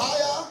I go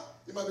higher,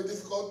 it might be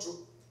difficult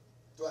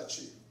to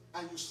achieve.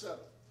 And you settle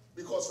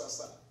because you are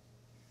sad.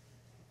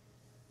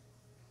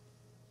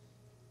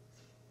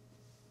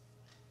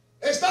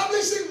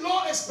 Establishing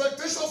low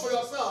expectation for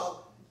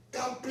yourself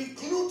can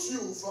preclude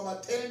you from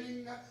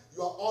attaining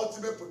your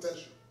ultimate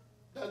potential.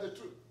 That's the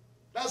truth.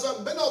 That's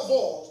why many of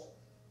us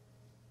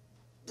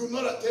do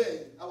not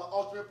attain our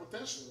ultimate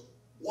potential.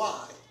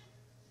 Why?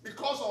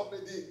 Because of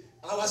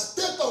our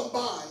state of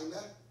mind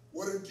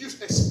will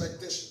reduce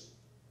expectation.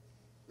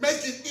 Make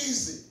it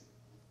easy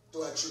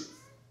to achieve.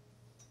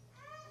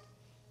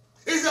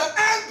 If you're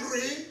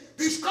angry,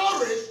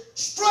 discouraged,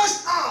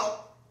 stressed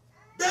out,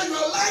 then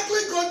you're likely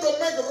going to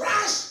make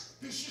rash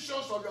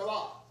decisions of your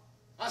life.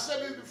 I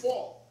said it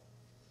before.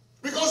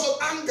 Because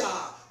of anger,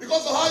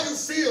 because of how you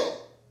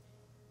feel.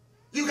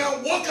 You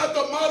can walk out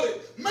of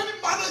marriage. Many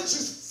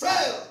marriages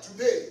fail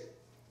today.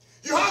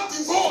 You have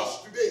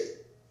divorce today.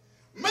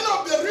 Many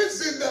of the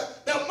reasons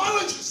that the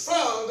marriages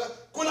failed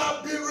could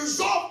have been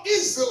resolved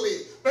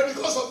easily, but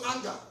because of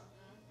anger.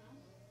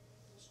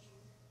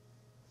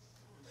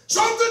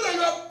 Something that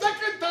you have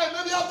taken time,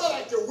 maybe after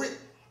like a week.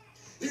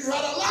 If you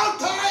had allowed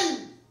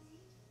time,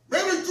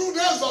 maybe 2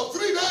 days or 3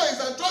 days,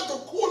 and tried to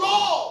cool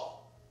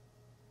off,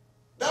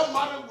 that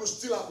marriage would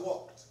still have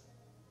worked.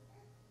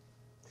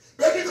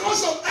 But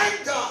because of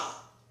anger,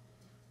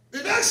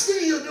 the next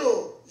thing you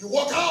do, you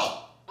walk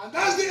out, and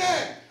that's the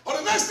end. Or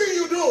the next thing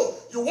you do,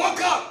 you walk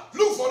out,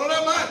 look for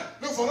another man,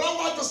 look for another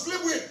man to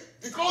sleep with,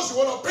 because you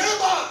want to pay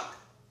back.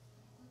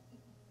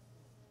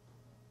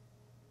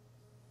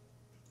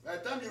 By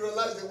the time you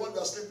realize the one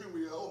you're sleeping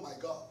with, oh my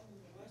God,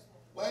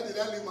 why did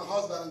I leave my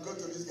husband and go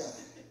to this guy?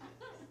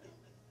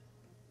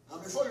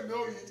 And before you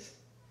know it,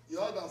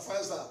 your husband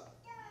finds out,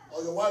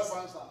 or your wife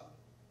finds out,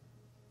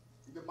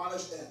 the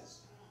marriage ends.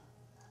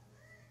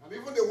 And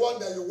even the one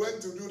that you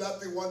went to do that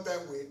thing one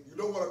time with, you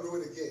don't want to do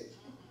it again.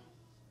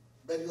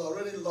 But you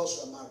already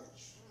lost your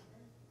marriage.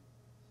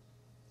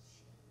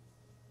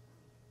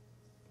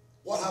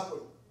 What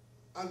happened?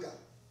 Anger.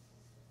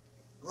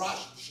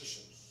 Rash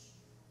decisions.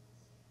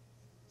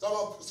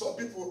 Some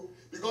people,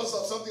 because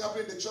of something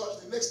happening in the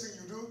church, the next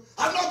thing you do,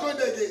 I'm not going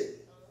there again.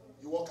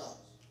 You walk out.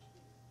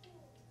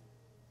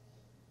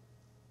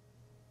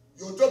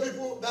 You tell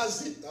people,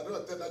 that's it. I don't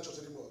attend that church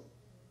anymore.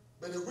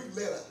 But a week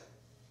later,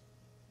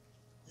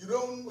 you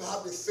don't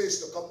have the face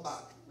to come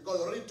back because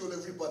you already told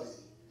everybody,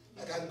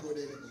 I can't go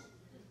there anymore.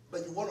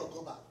 But you want to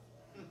go back.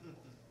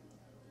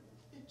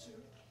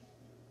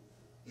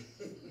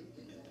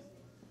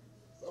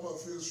 Some of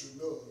you should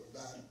know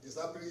that it's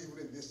happening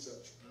even in this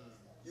church.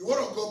 You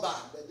want to go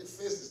back, but the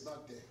face is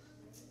not there.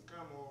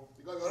 Come on.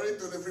 Because you already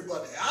told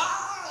everybody,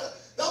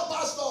 that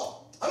pastor,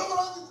 I don't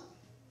want to.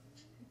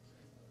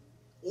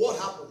 What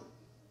happened?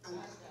 Anger.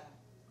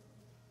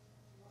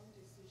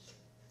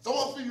 Some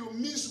of you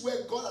miss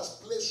where God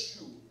has placed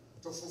you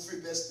to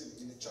fulfill destiny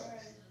in the church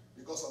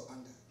because of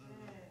anger.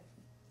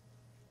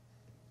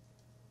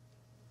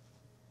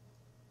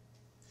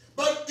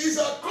 But if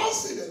you are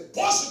confident,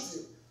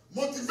 positive,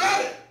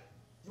 motivated,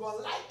 you are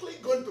likely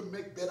going to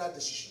make better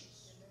decisions.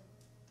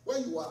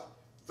 When you are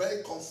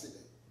very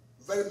confident,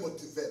 very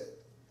motivated,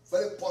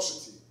 very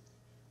positive,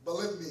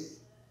 believe me,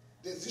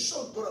 the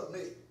decisions you're going to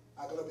make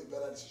are going to be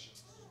better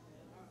decisions.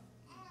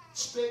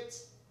 State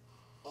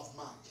of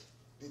mind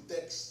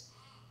detects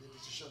the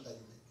decision that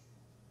you make.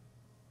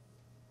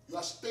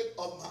 Your state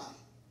of mind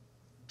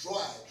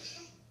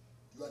drives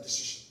your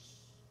decisions.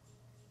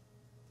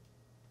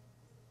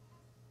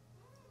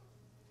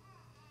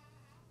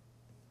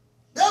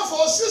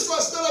 Therefore, since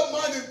your state of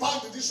mind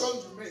impacts the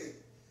decisions you make,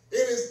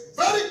 it is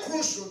very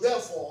crucial,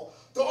 therefore,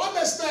 to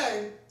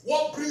understand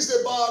what brings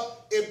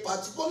about a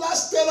particular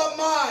state of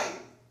mind.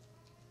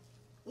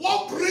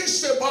 What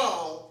brings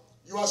about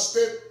your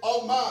state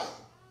of mind?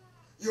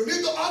 You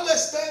need to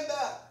understand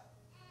that.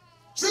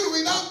 Till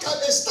we now can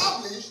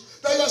establish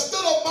that your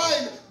state of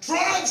mind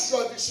drives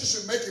your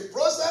decision-making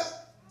process,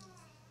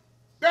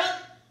 then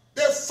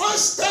the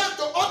first step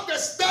to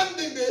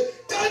understanding the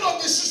kind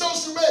of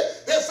decisions you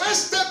make, the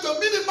first step to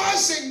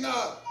minimizing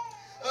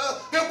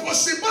the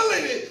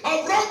possibility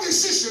of wrong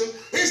decision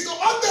is to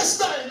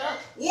understand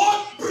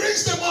what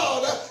brings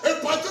about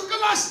a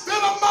particular state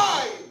of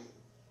mind.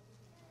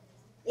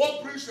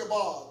 What brings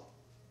about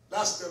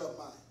that state of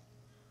mind?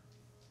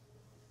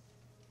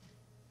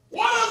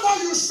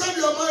 Whatever you set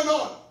your mind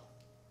on,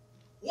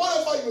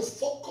 whatever you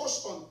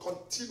focus on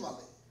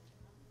continually,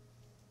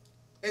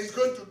 is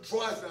going to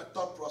drive your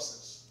thought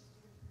process.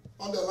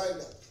 Underline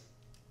that.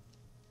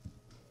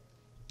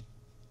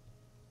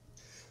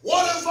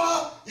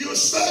 Whatever you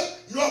set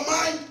your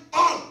mind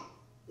on,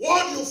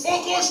 what you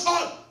focus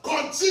on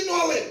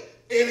continually,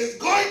 It is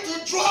going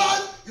to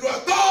drive your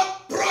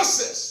thought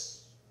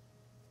process.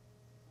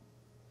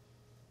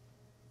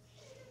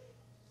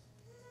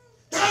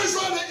 That is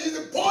why it is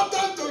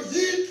important to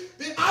heed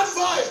the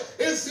advice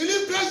in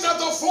Philippians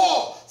chapter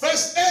 4,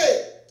 verse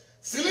 8.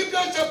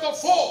 Philippians chapter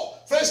 4,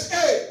 verse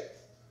 8.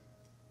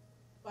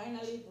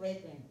 Finally,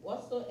 brethren,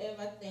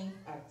 whatsoever things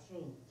are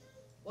true,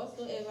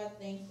 whatsoever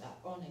things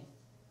are honest,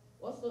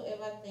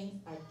 whatsoever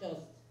things are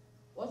just,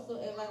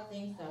 whatsoever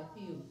things are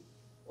pure,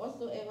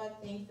 whatsoever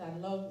things are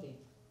lovely,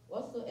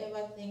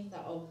 whatsoever things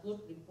are of good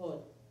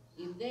report,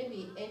 if there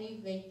be any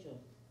virtue,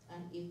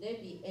 and if there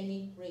be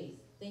any praise,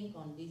 think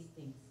on these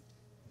things.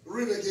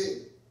 Read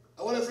again.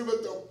 I want everybody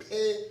to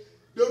pay.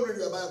 Don't read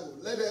your Bible.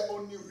 Let them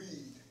only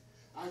read.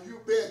 And you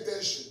pay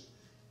attention.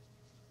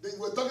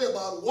 We're talking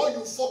about what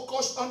you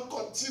focus on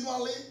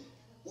continually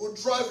will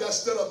drive your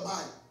state of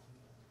mind.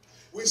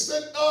 We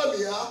said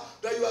earlier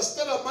that your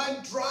state of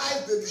mind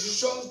drives the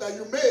decisions that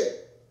you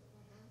make.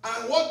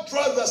 And what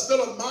drives your state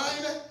of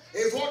mind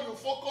is what you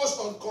focus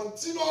on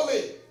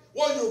continually,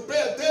 what you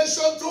pay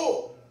attention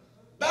to.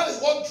 That is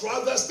what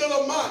drives your state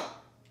of mind.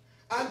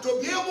 And to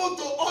be able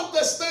to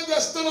understand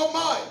your state of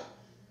mind,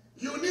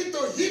 you need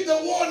to heed the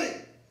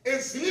warning in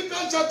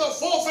Philippians chapter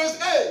 4, verse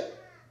 8.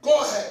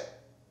 Go ahead.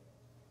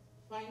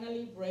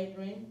 Finally,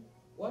 brethren,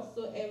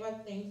 whatsoever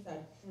things are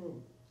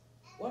true,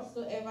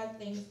 whatsoever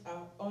things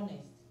are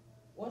honest,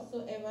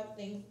 whatsoever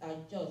things are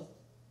just,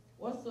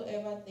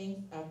 whatsoever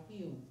things are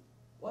pure,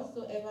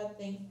 whatsoever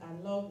things are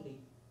lovely,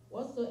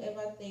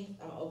 whatsoever things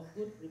are of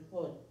good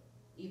report,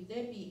 if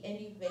there be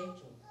any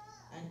virtue,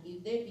 and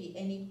if there be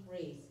any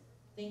praise,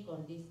 think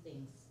on these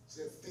things.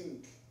 Say,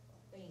 think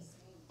Think.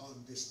 on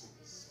these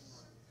things.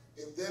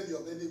 If there be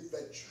of any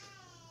virtue,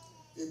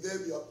 if there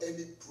be of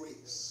any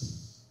praise.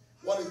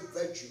 What is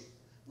virtue?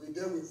 We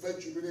deal with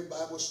virtue during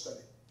Bible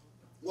study.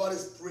 What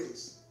is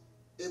praise?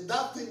 If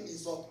that thing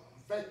is of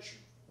virtue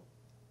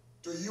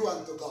to you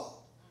and to God,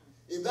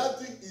 if that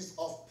thing is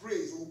of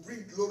praise, it will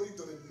bring glory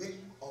to the name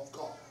of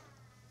God.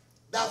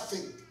 That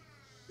thing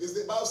is,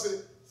 the Bible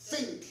says,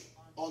 think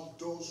on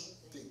those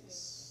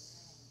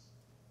things.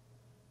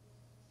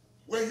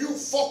 When you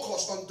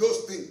focus on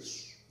those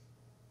things,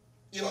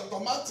 it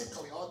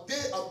automatically, or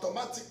they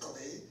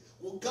automatically,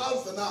 will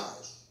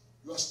galvanize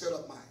your state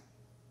of mind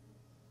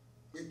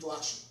into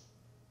action.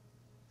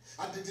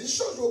 And the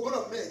decisions you're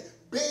going to make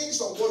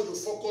based on what you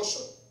focus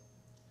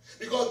on.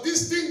 Because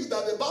these things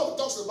that the Bible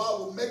talks about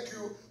will make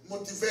you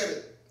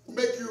motivated, will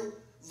make you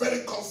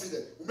very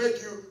confident, will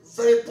make you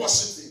very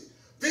positive.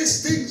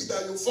 These things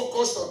that you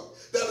focus on,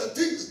 there are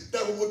things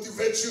that will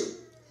motivate you.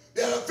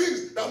 There are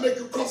things that make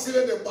you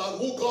confident about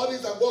who God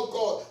is and what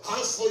God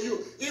has for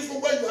you.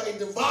 Even when you are in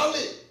the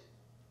valley,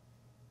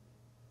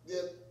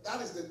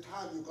 that is the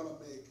time you're going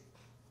to make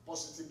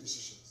positive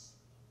decisions.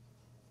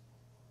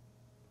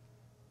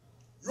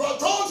 Your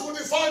thoughts will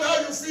define how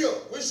you feel,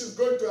 which is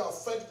going to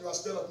affect your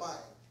state of mind.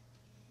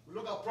 We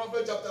look at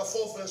Proverbs chapter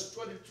 4, verse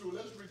 22.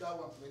 Let's read that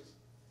one, please.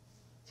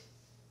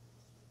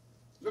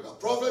 Look at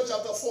Proverbs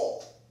chapter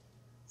 4,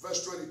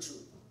 verse 22.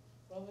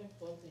 Proverbs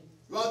 14.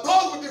 Your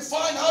thoughts will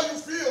define how you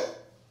feel,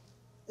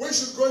 which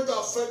is going to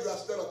affect your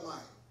state of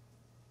mind.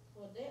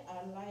 For they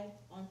are life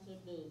unto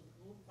those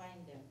who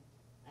find them,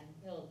 and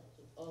health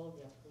to all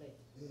their flesh.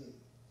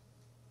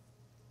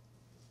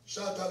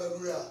 Shout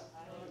hallelujah.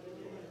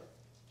 Hallelujah.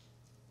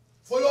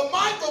 For your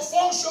mind to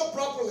function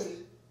properly,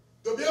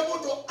 to be able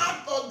to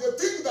act on the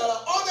things that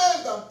are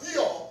honest and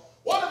pure,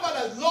 whatever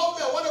that is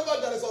lovely and whatever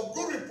that is of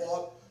good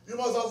report, you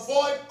must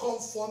avoid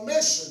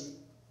conformation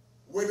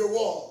with the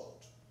world.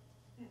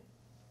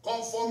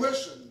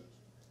 Conformation.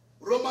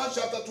 Romans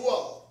chapter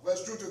 12,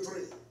 verse 2 to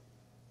 3.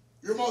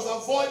 You must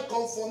avoid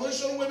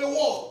conformation with the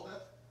world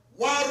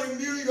while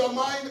renewing your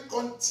mind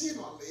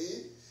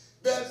continually.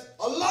 There's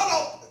a lot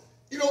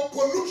of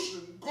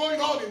pollution going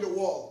on in the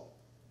world.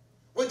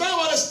 We're talking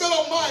about a state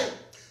of mind.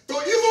 To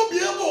even be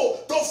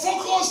able to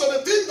focus on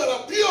the things that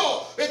are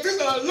pure, the things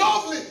that are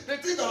lovely, the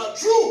things that are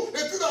true, the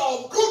things that are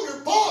of good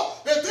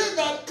report, the things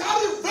that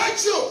carry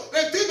virtue,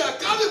 the things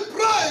that carry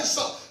praise,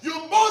 you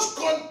must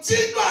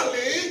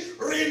continually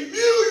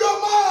renew your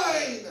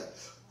mind.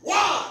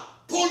 Why?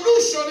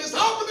 Pollution is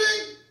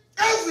happening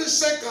every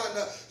second.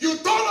 You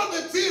turn on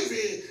the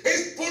TV,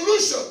 it's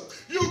pollution.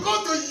 You go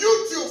to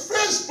YouTube,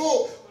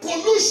 Facebook,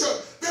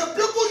 pollution. The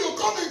people you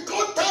come in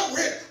contact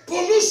with,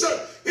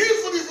 pollution.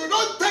 Even if you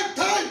don't take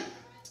time.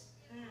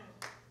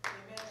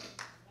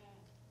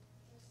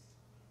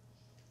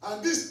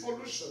 And this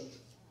pollution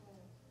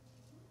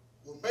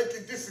will make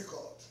it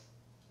difficult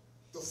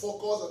to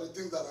focus on the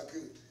things that are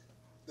good,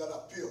 that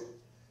are pure,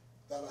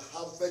 that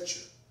have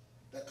virtue,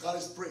 that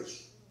carries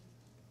praise.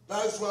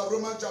 That is why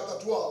Romans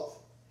chapter 12,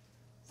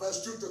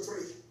 verse 2 to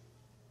 3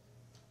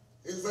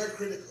 is very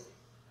critical.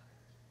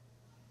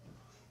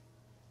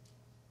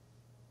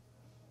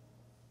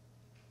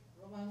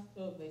 Romans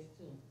 12, verse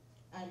 2.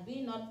 And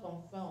be not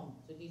conformed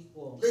to this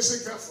world.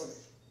 Listen carefully.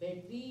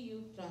 But be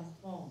you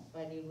transformed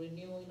by the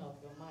renewing of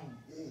your mind,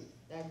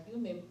 that you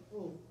may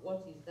prove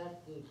what is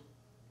that good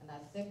and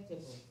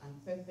acceptable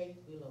and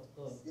perfect will of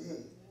God.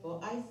 For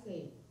I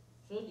say,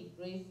 through the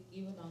grace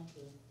given unto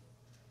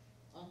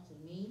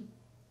me,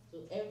 to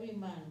every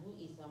man who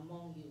is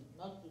among you,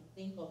 not to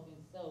think of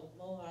himself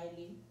more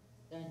highly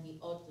than he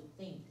ought to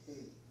think,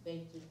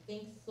 but to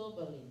think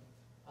soberly,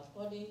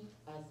 according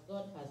as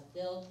God has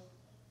dealt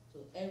to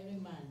every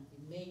man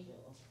the measure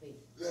of faith.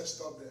 Let's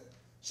stop there.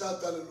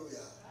 Shout hallelujah.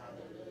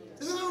 Hallelujah.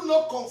 Is it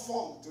not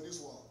conform to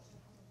this world?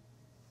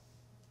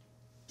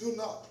 Do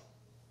not.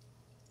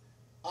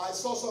 I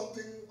saw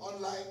something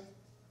online.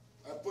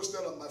 I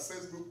posted on my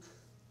Facebook.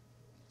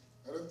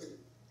 I don't think,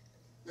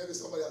 maybe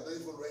somebody has not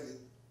even read it.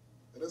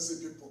 I don't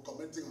see people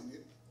commenting on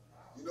it.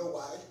 You know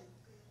why?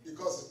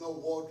 Because it's not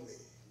worldly.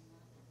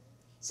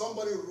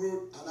 Somebody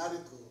wrote an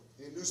article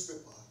in a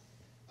newspaper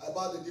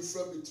about the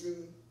difference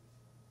between,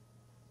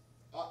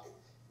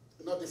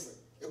 not different,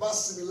 about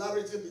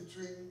similarity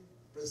between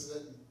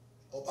President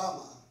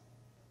Obama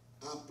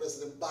and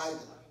President Biden.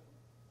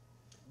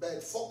 But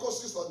it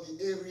focuses on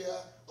the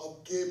area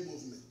of gay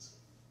movement.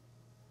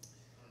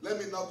 Let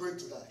me not go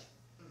into that.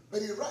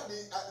 But in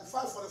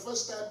fact, for the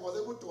first time,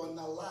 was able to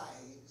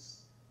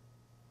analyze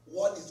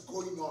what is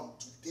going on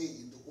today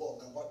in the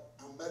world and what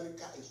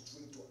America is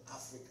doing to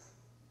Africa.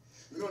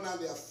 You know, now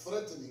they are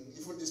threatening,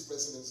 even this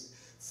presidency,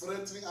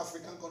 threatening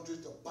African countries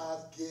to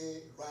pass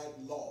gay right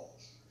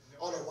laws.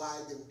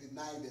 Otherwise, they will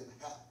deny them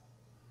help.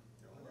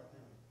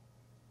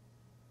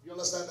 You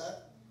understand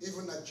that?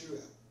 Even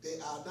Nigeria. They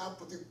are now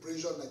putting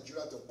pressure on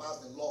Nigeria to pass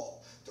the law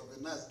to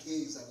recognize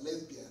gays and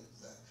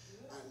lesbians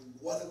and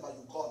whatever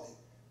you call it.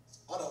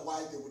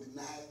 Otherwise, they will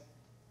deny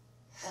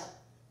help.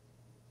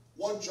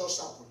 What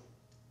just happened?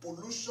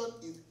 Pollution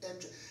is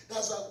entry.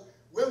 That's why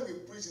when we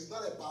preach, it's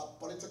not about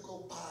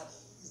political party.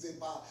 It's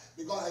about,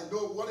 because I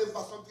know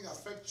whatever something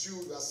affects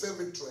you, your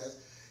self-interest,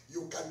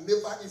 you can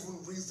never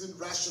even reason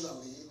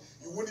rationally.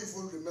 You wouldn't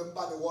even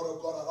remember the word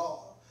of God at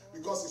all.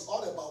 Because it's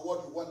all about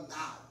what you want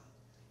now.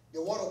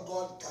 The word of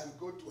God can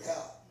go to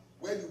hell.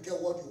 When you get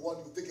what you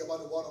want, you think about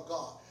the word of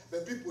God.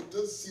 But people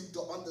don't seem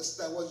to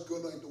understand what's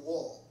going on in the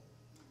world.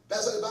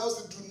 That's why the Bible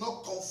says, do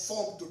not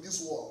conform to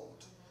this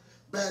world,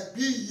 but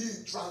be ye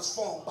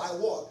transformed by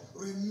what?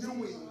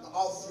 Renewing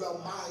of your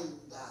mind.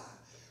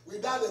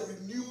 Without a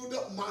renewed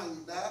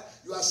mind,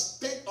 your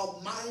state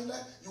of mind,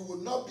 you will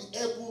not be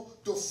able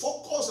to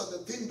focus on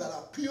the things that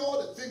are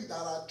pure, the things that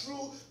are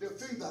true, the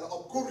things that are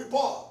of good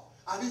report.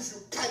 And if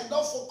you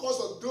cannot focus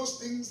on those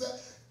things,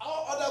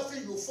 all other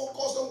things you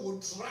focus on will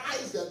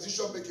drive your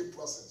decision-making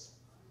process.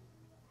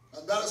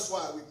 And that is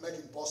why we're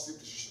making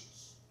positive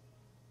decisions.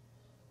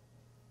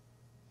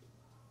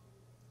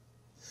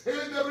 It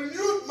is the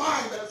renewed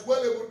mind that is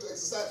well able to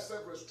exercise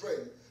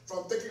self-restraint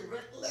from taking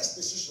reckless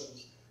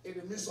decisions in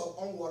the midst of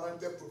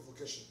unwarranted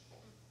provocation.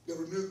 The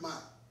renewed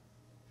mind.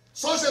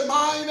 Such a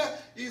mind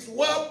is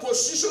well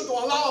positioned to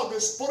allow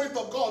the Spirit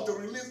of God to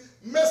release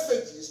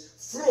messages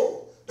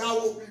through that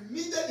will be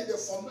needed in the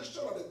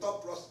formation of the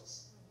thought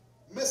process.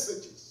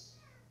 Messages.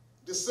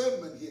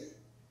 Discernment here.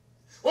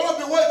 One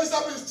of the ways this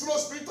happens is through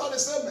spiritual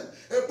discernment.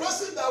 A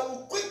person that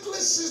will quickly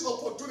seize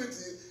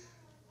opportunity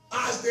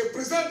as they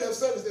present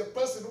themselves is a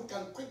person who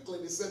can quickly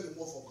discern the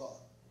move of God.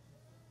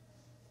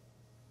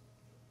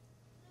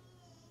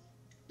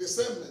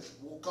 Discernment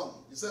will come.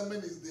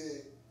 Discernment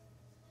is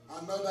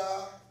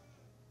another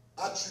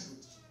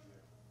attribute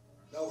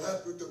that will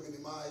help you to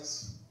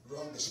minimize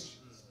wrong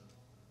decisions.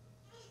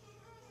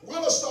 We're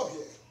going to stop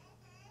here.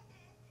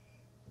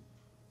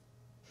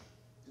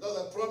 Because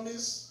I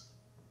promise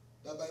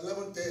that by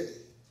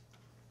 11:30,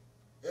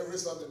 every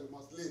Sunday we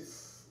must leave.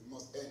 We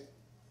must end.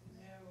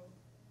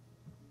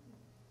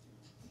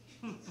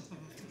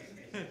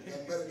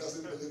 And Mary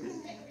doesn't believe me.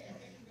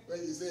 When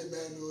you say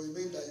amen, no, it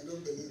means that you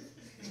don't believe.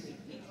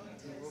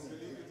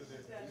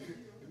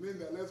 It means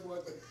that let's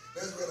wait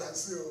and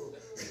see. Oh.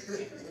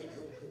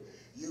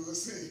 You will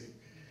see.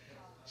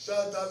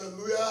 Shout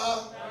hallelujah.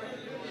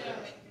 Hallelujah.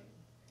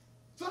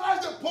 So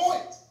that's the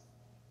point.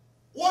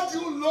 What do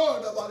you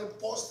learn about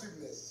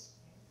impulsiveness?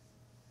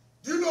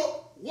 Do you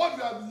know what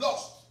you have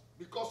lost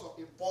because of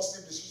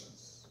impulsive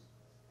decisions?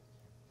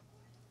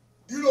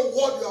 Do you know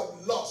what you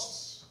have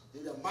lost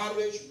in your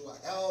marriage, in your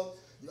health,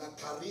 your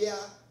career,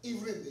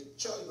 even in the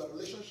church, your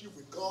relationship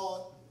with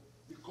God,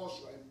 because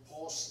you are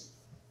impulsive?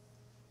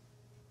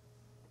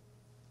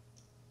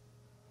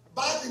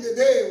 Back in the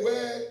day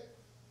where,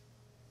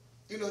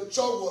 church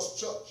was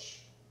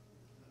church,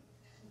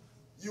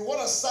 you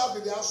want to serve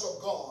in the house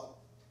of God,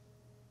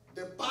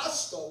 the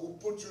pastor will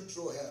put you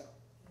through hell.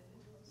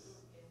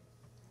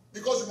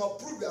 Because you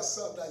must prove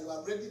yourself that you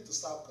are ready to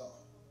serve God.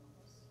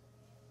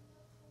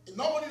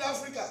 Normally in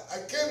Africa, I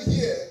came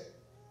here,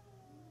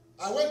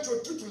 I went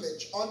through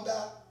tutelage under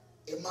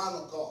a man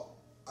of God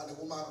and a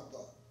woman of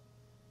God.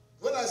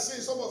 When I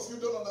say, some of you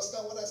don't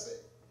understand what I say.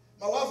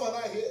 My wife and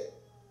I here.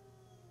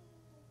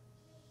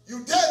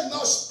 You dare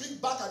not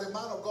speak back at the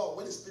man of God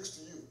when he speaks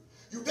to you.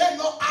 You dare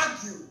not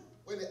argue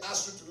when he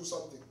asks you to do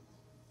something.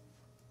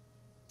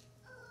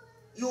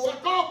 You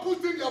are going to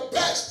put in your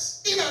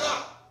best, in and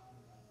out.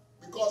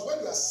 Because when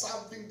you are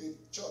serving the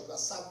church, you are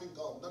serving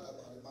God, not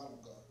about the man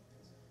of God.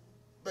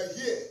 But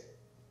here,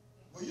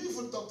 when you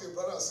even talk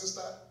brother or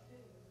sister,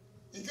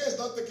 in case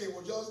not taking, he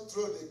will just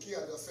throw the key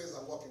at your face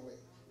and walk away.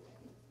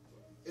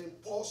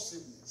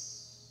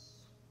 Impulsiveness.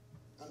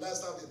 And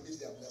that's how they miss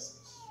their blessings.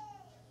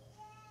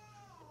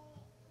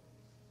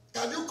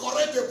 Can you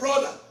correct a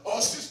brother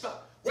or sister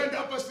when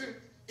that person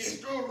is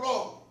doing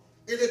wrong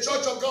in the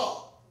church of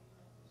God?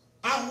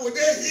 And will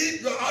they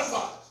heed your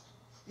advice?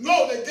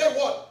 No, they get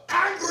what?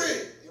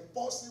 Angry.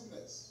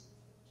 Impulsiveness.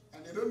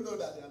 And they don't know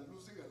that they are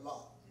losing a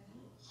lot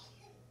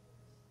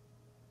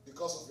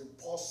because of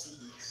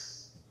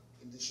impulsiveness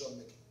in decision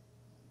making.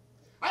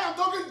 I am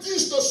talking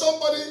this to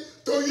somebody,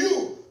 to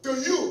you, to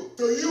you,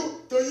 to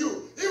you, to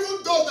you.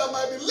 Even those that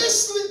might be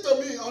listening to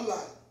me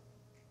online.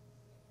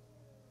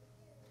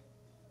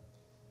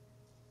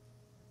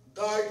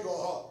 Guide your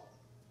heart.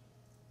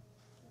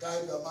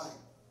 Guide your mind.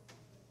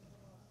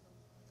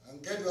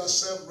 And get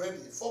yourself ready.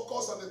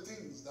 Focus on the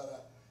things that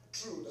are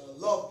true, that are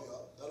lovely,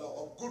 that are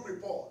of good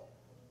report,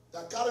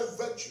 that carry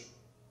virtue,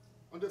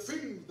 on the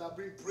things that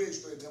bring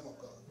praise to the name of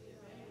God.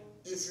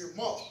 If you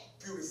must,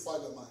 purify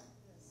your mind.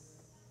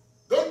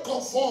 Don't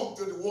conform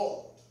to the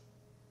world,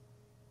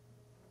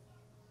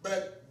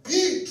 but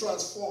be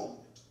transformed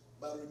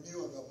by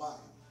renewing your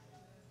mind.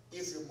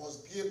 If you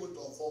must be able to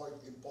avoid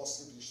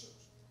impulsive decisions.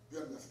 Be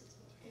on your feet.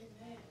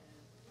 Amen.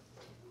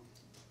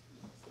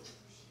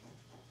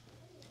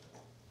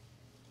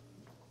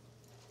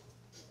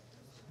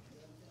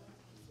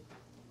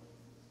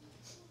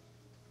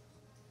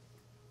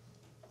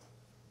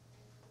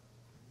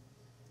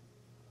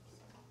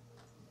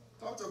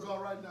 Talk to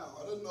God right now.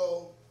 I don't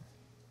know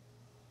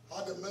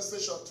how the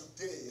message of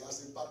today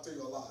has impacted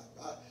your life.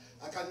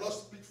 I cannot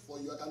speak for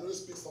you. I can only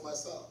speak for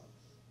myself.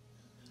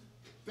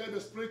 Tell the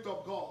Spirit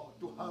of God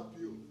to help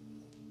you.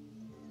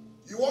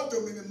 You want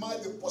to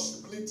minimize the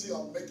possibility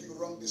of making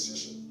wrong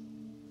decisions.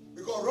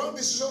 Because wrong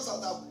decisions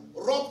have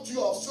robbed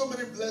you of so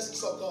many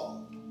blessings of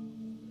God.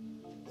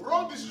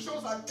 Wrong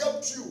decisions have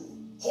kept you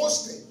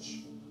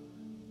hostage.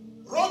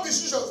 Wrong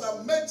decisions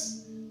have made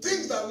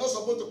things that are not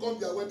supposed to come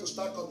your way to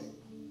start coming.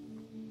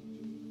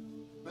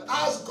 But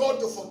ask God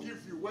to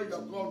forgive you when you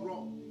have gone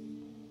wrong.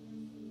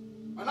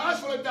 And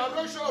ask for the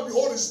direction of the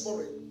Holy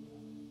Spirit.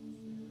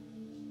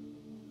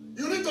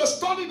 You need to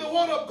study the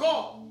Word of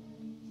God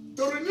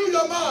to renew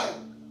your mind.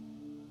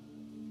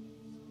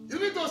 You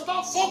need to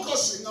start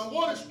focusing on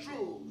what is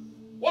true,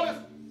 what is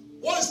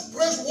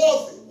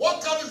praiseworthy,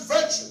 what carries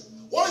virtue,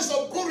 what is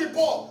of good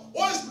report,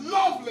 what is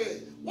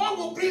lovely, what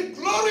will bring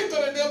glory to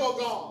the name of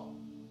God.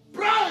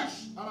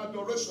 Praise and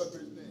adoration to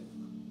His name.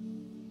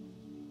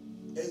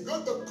 It's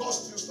going to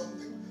cost you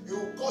something. It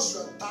will cost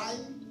your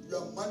time,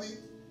 your money,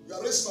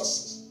 your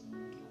resources.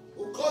 It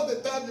will cost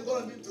the time you're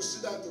going to need to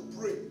sit down to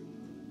pray.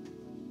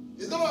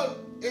 It's going to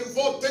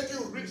involve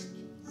taking risk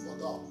for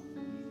God.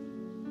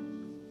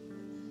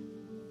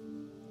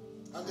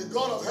 And the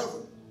God of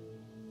heaven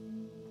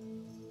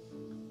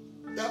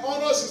that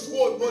honors His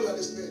word more than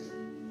His name,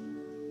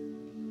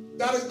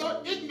 that is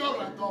not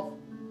ignorant of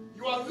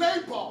your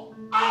labor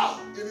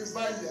in His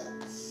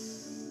vineyard.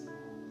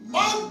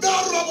 Manda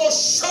robo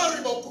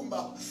shari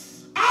bokumba.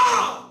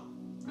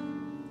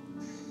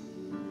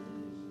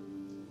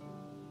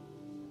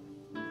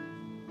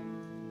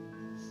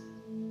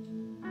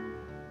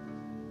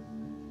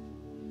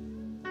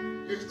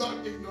 He's not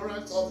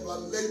ignorant of your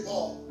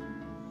labor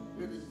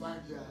in His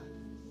vineyard.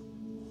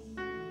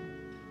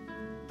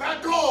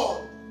 That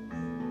God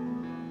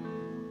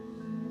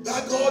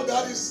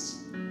that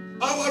is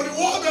our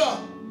rewarder,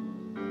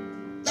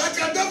 that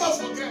can never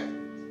forget.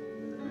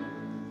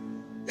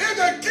 If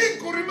the king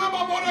could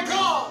remember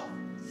Mordecai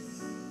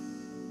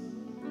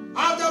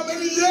after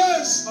many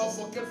years of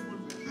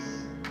forgetfulness,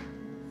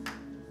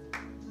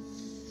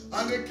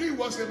 and the king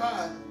was a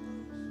man.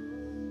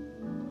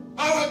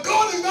 Our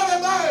God is not a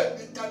man,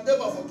 He can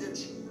never forget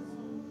you.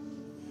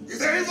 He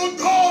said, even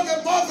though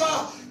the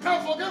mother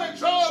can forget a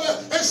child,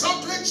 a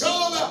suckling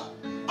child,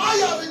 I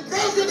have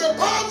engraved in the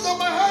palms of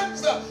my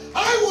hands.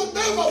 I will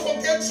never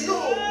forget you.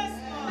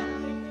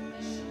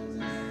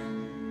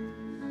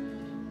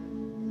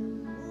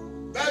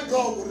 That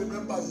God will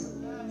remember you.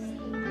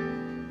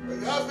 When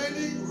you have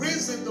any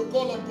reason to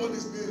call upon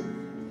His name,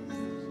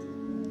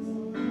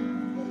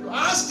 when you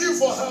ask Him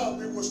for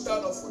help, He will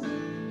stand up for you.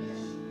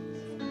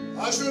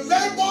 As you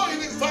labor in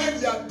His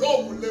vineyard,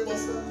 God will labor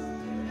for you.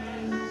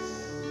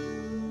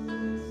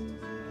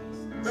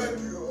 Thank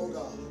you, oh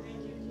God.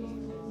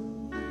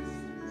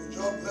 May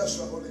God bless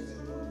your holy name.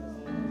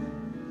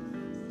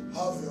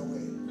 Have your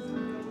way.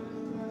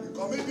 We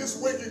commit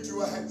this week into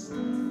your hands.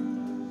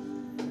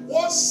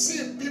 What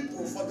see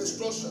people for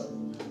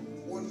destruction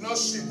will not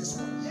see this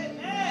one.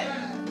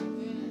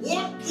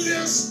 What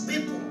kills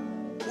people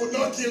will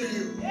not kill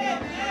you.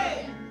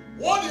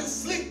 What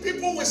inflict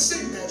people with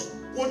sickness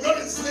will not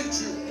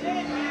inflict you.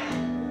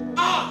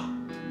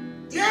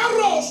 The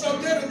arrows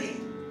of the enemy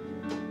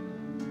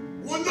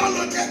will not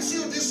look at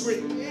you this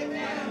week.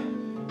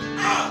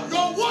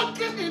 You're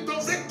walking into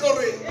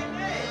victory.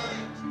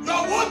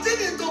 You're walking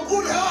into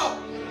good health.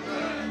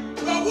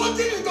 You're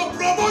walking into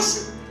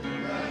promotion.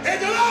 In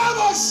the name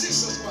of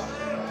Jesus Christ.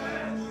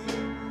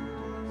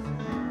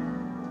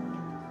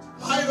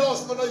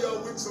 us under your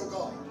wings, O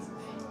God.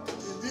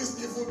 In these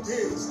evil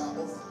days are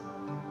over.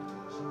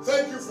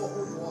 Thank you for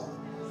who you are.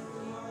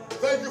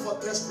 Thank you for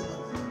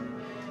testimony.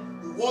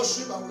 We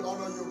worship and we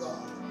honor you,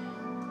 God.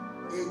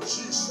 In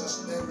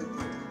Jesus' name we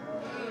pray.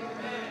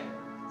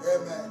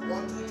 Amen.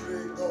 1, 2,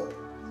 3, go.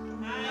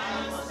 I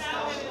am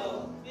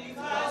unstoppable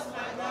because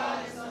my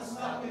God is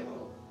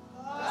unstoppable.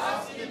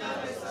 God's kingdom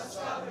is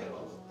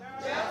unstoppable.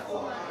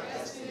 Therefore, my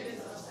destiny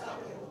is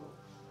unstoppable.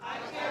 I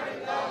carry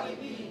God in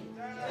me.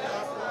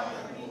 Therefore, I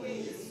am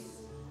released.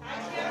 I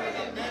carry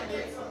the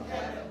mandate from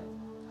heaven.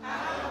 I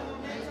have a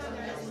momentum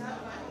that is not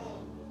my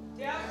own.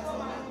 Therefore,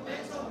 my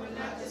momentum will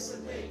not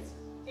dissipate.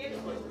 It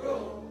will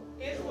grow.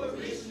 It will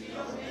reach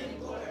beyond any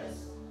borders.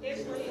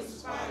 It will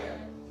inspire.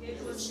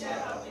 It will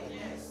step up in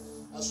next.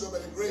 And so may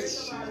the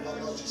grace of our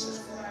Lord Jesus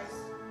Christ,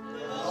 the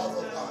love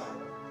of God,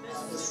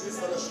 and the sweet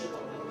fellowship of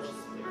the Holy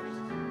Spirit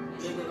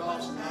be with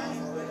us now and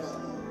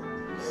forevermore.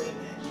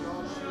 Amen.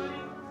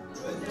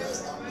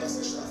 Goodness and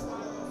mercy shall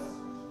follow us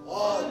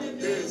all the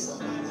days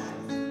of our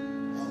life,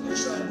 and we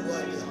shall dwell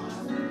in the house.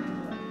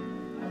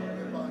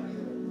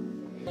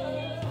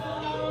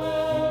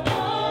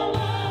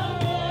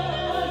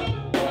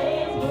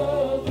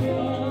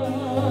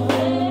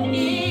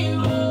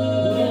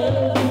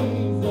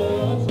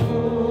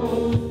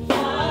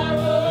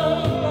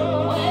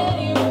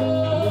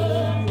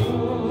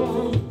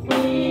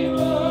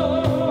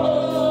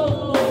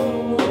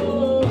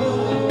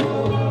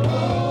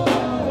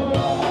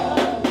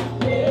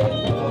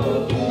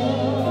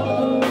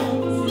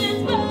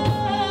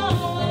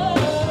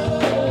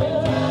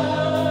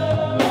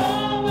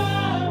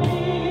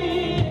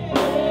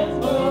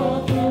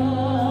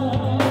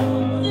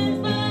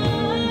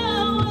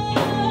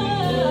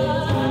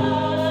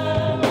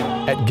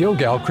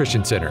 Gilgal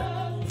Christian Center,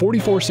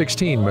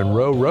 4416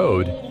 Monroe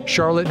Road,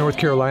 Charlotte, North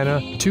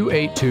Carolina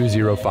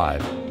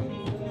 28205.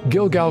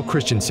 Gilgal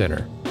Christian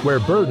Center, where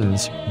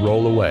burdens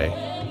roll away.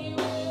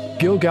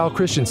 Gilgal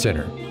Christian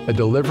Center, a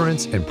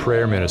deliverance and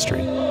prayer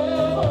ministry.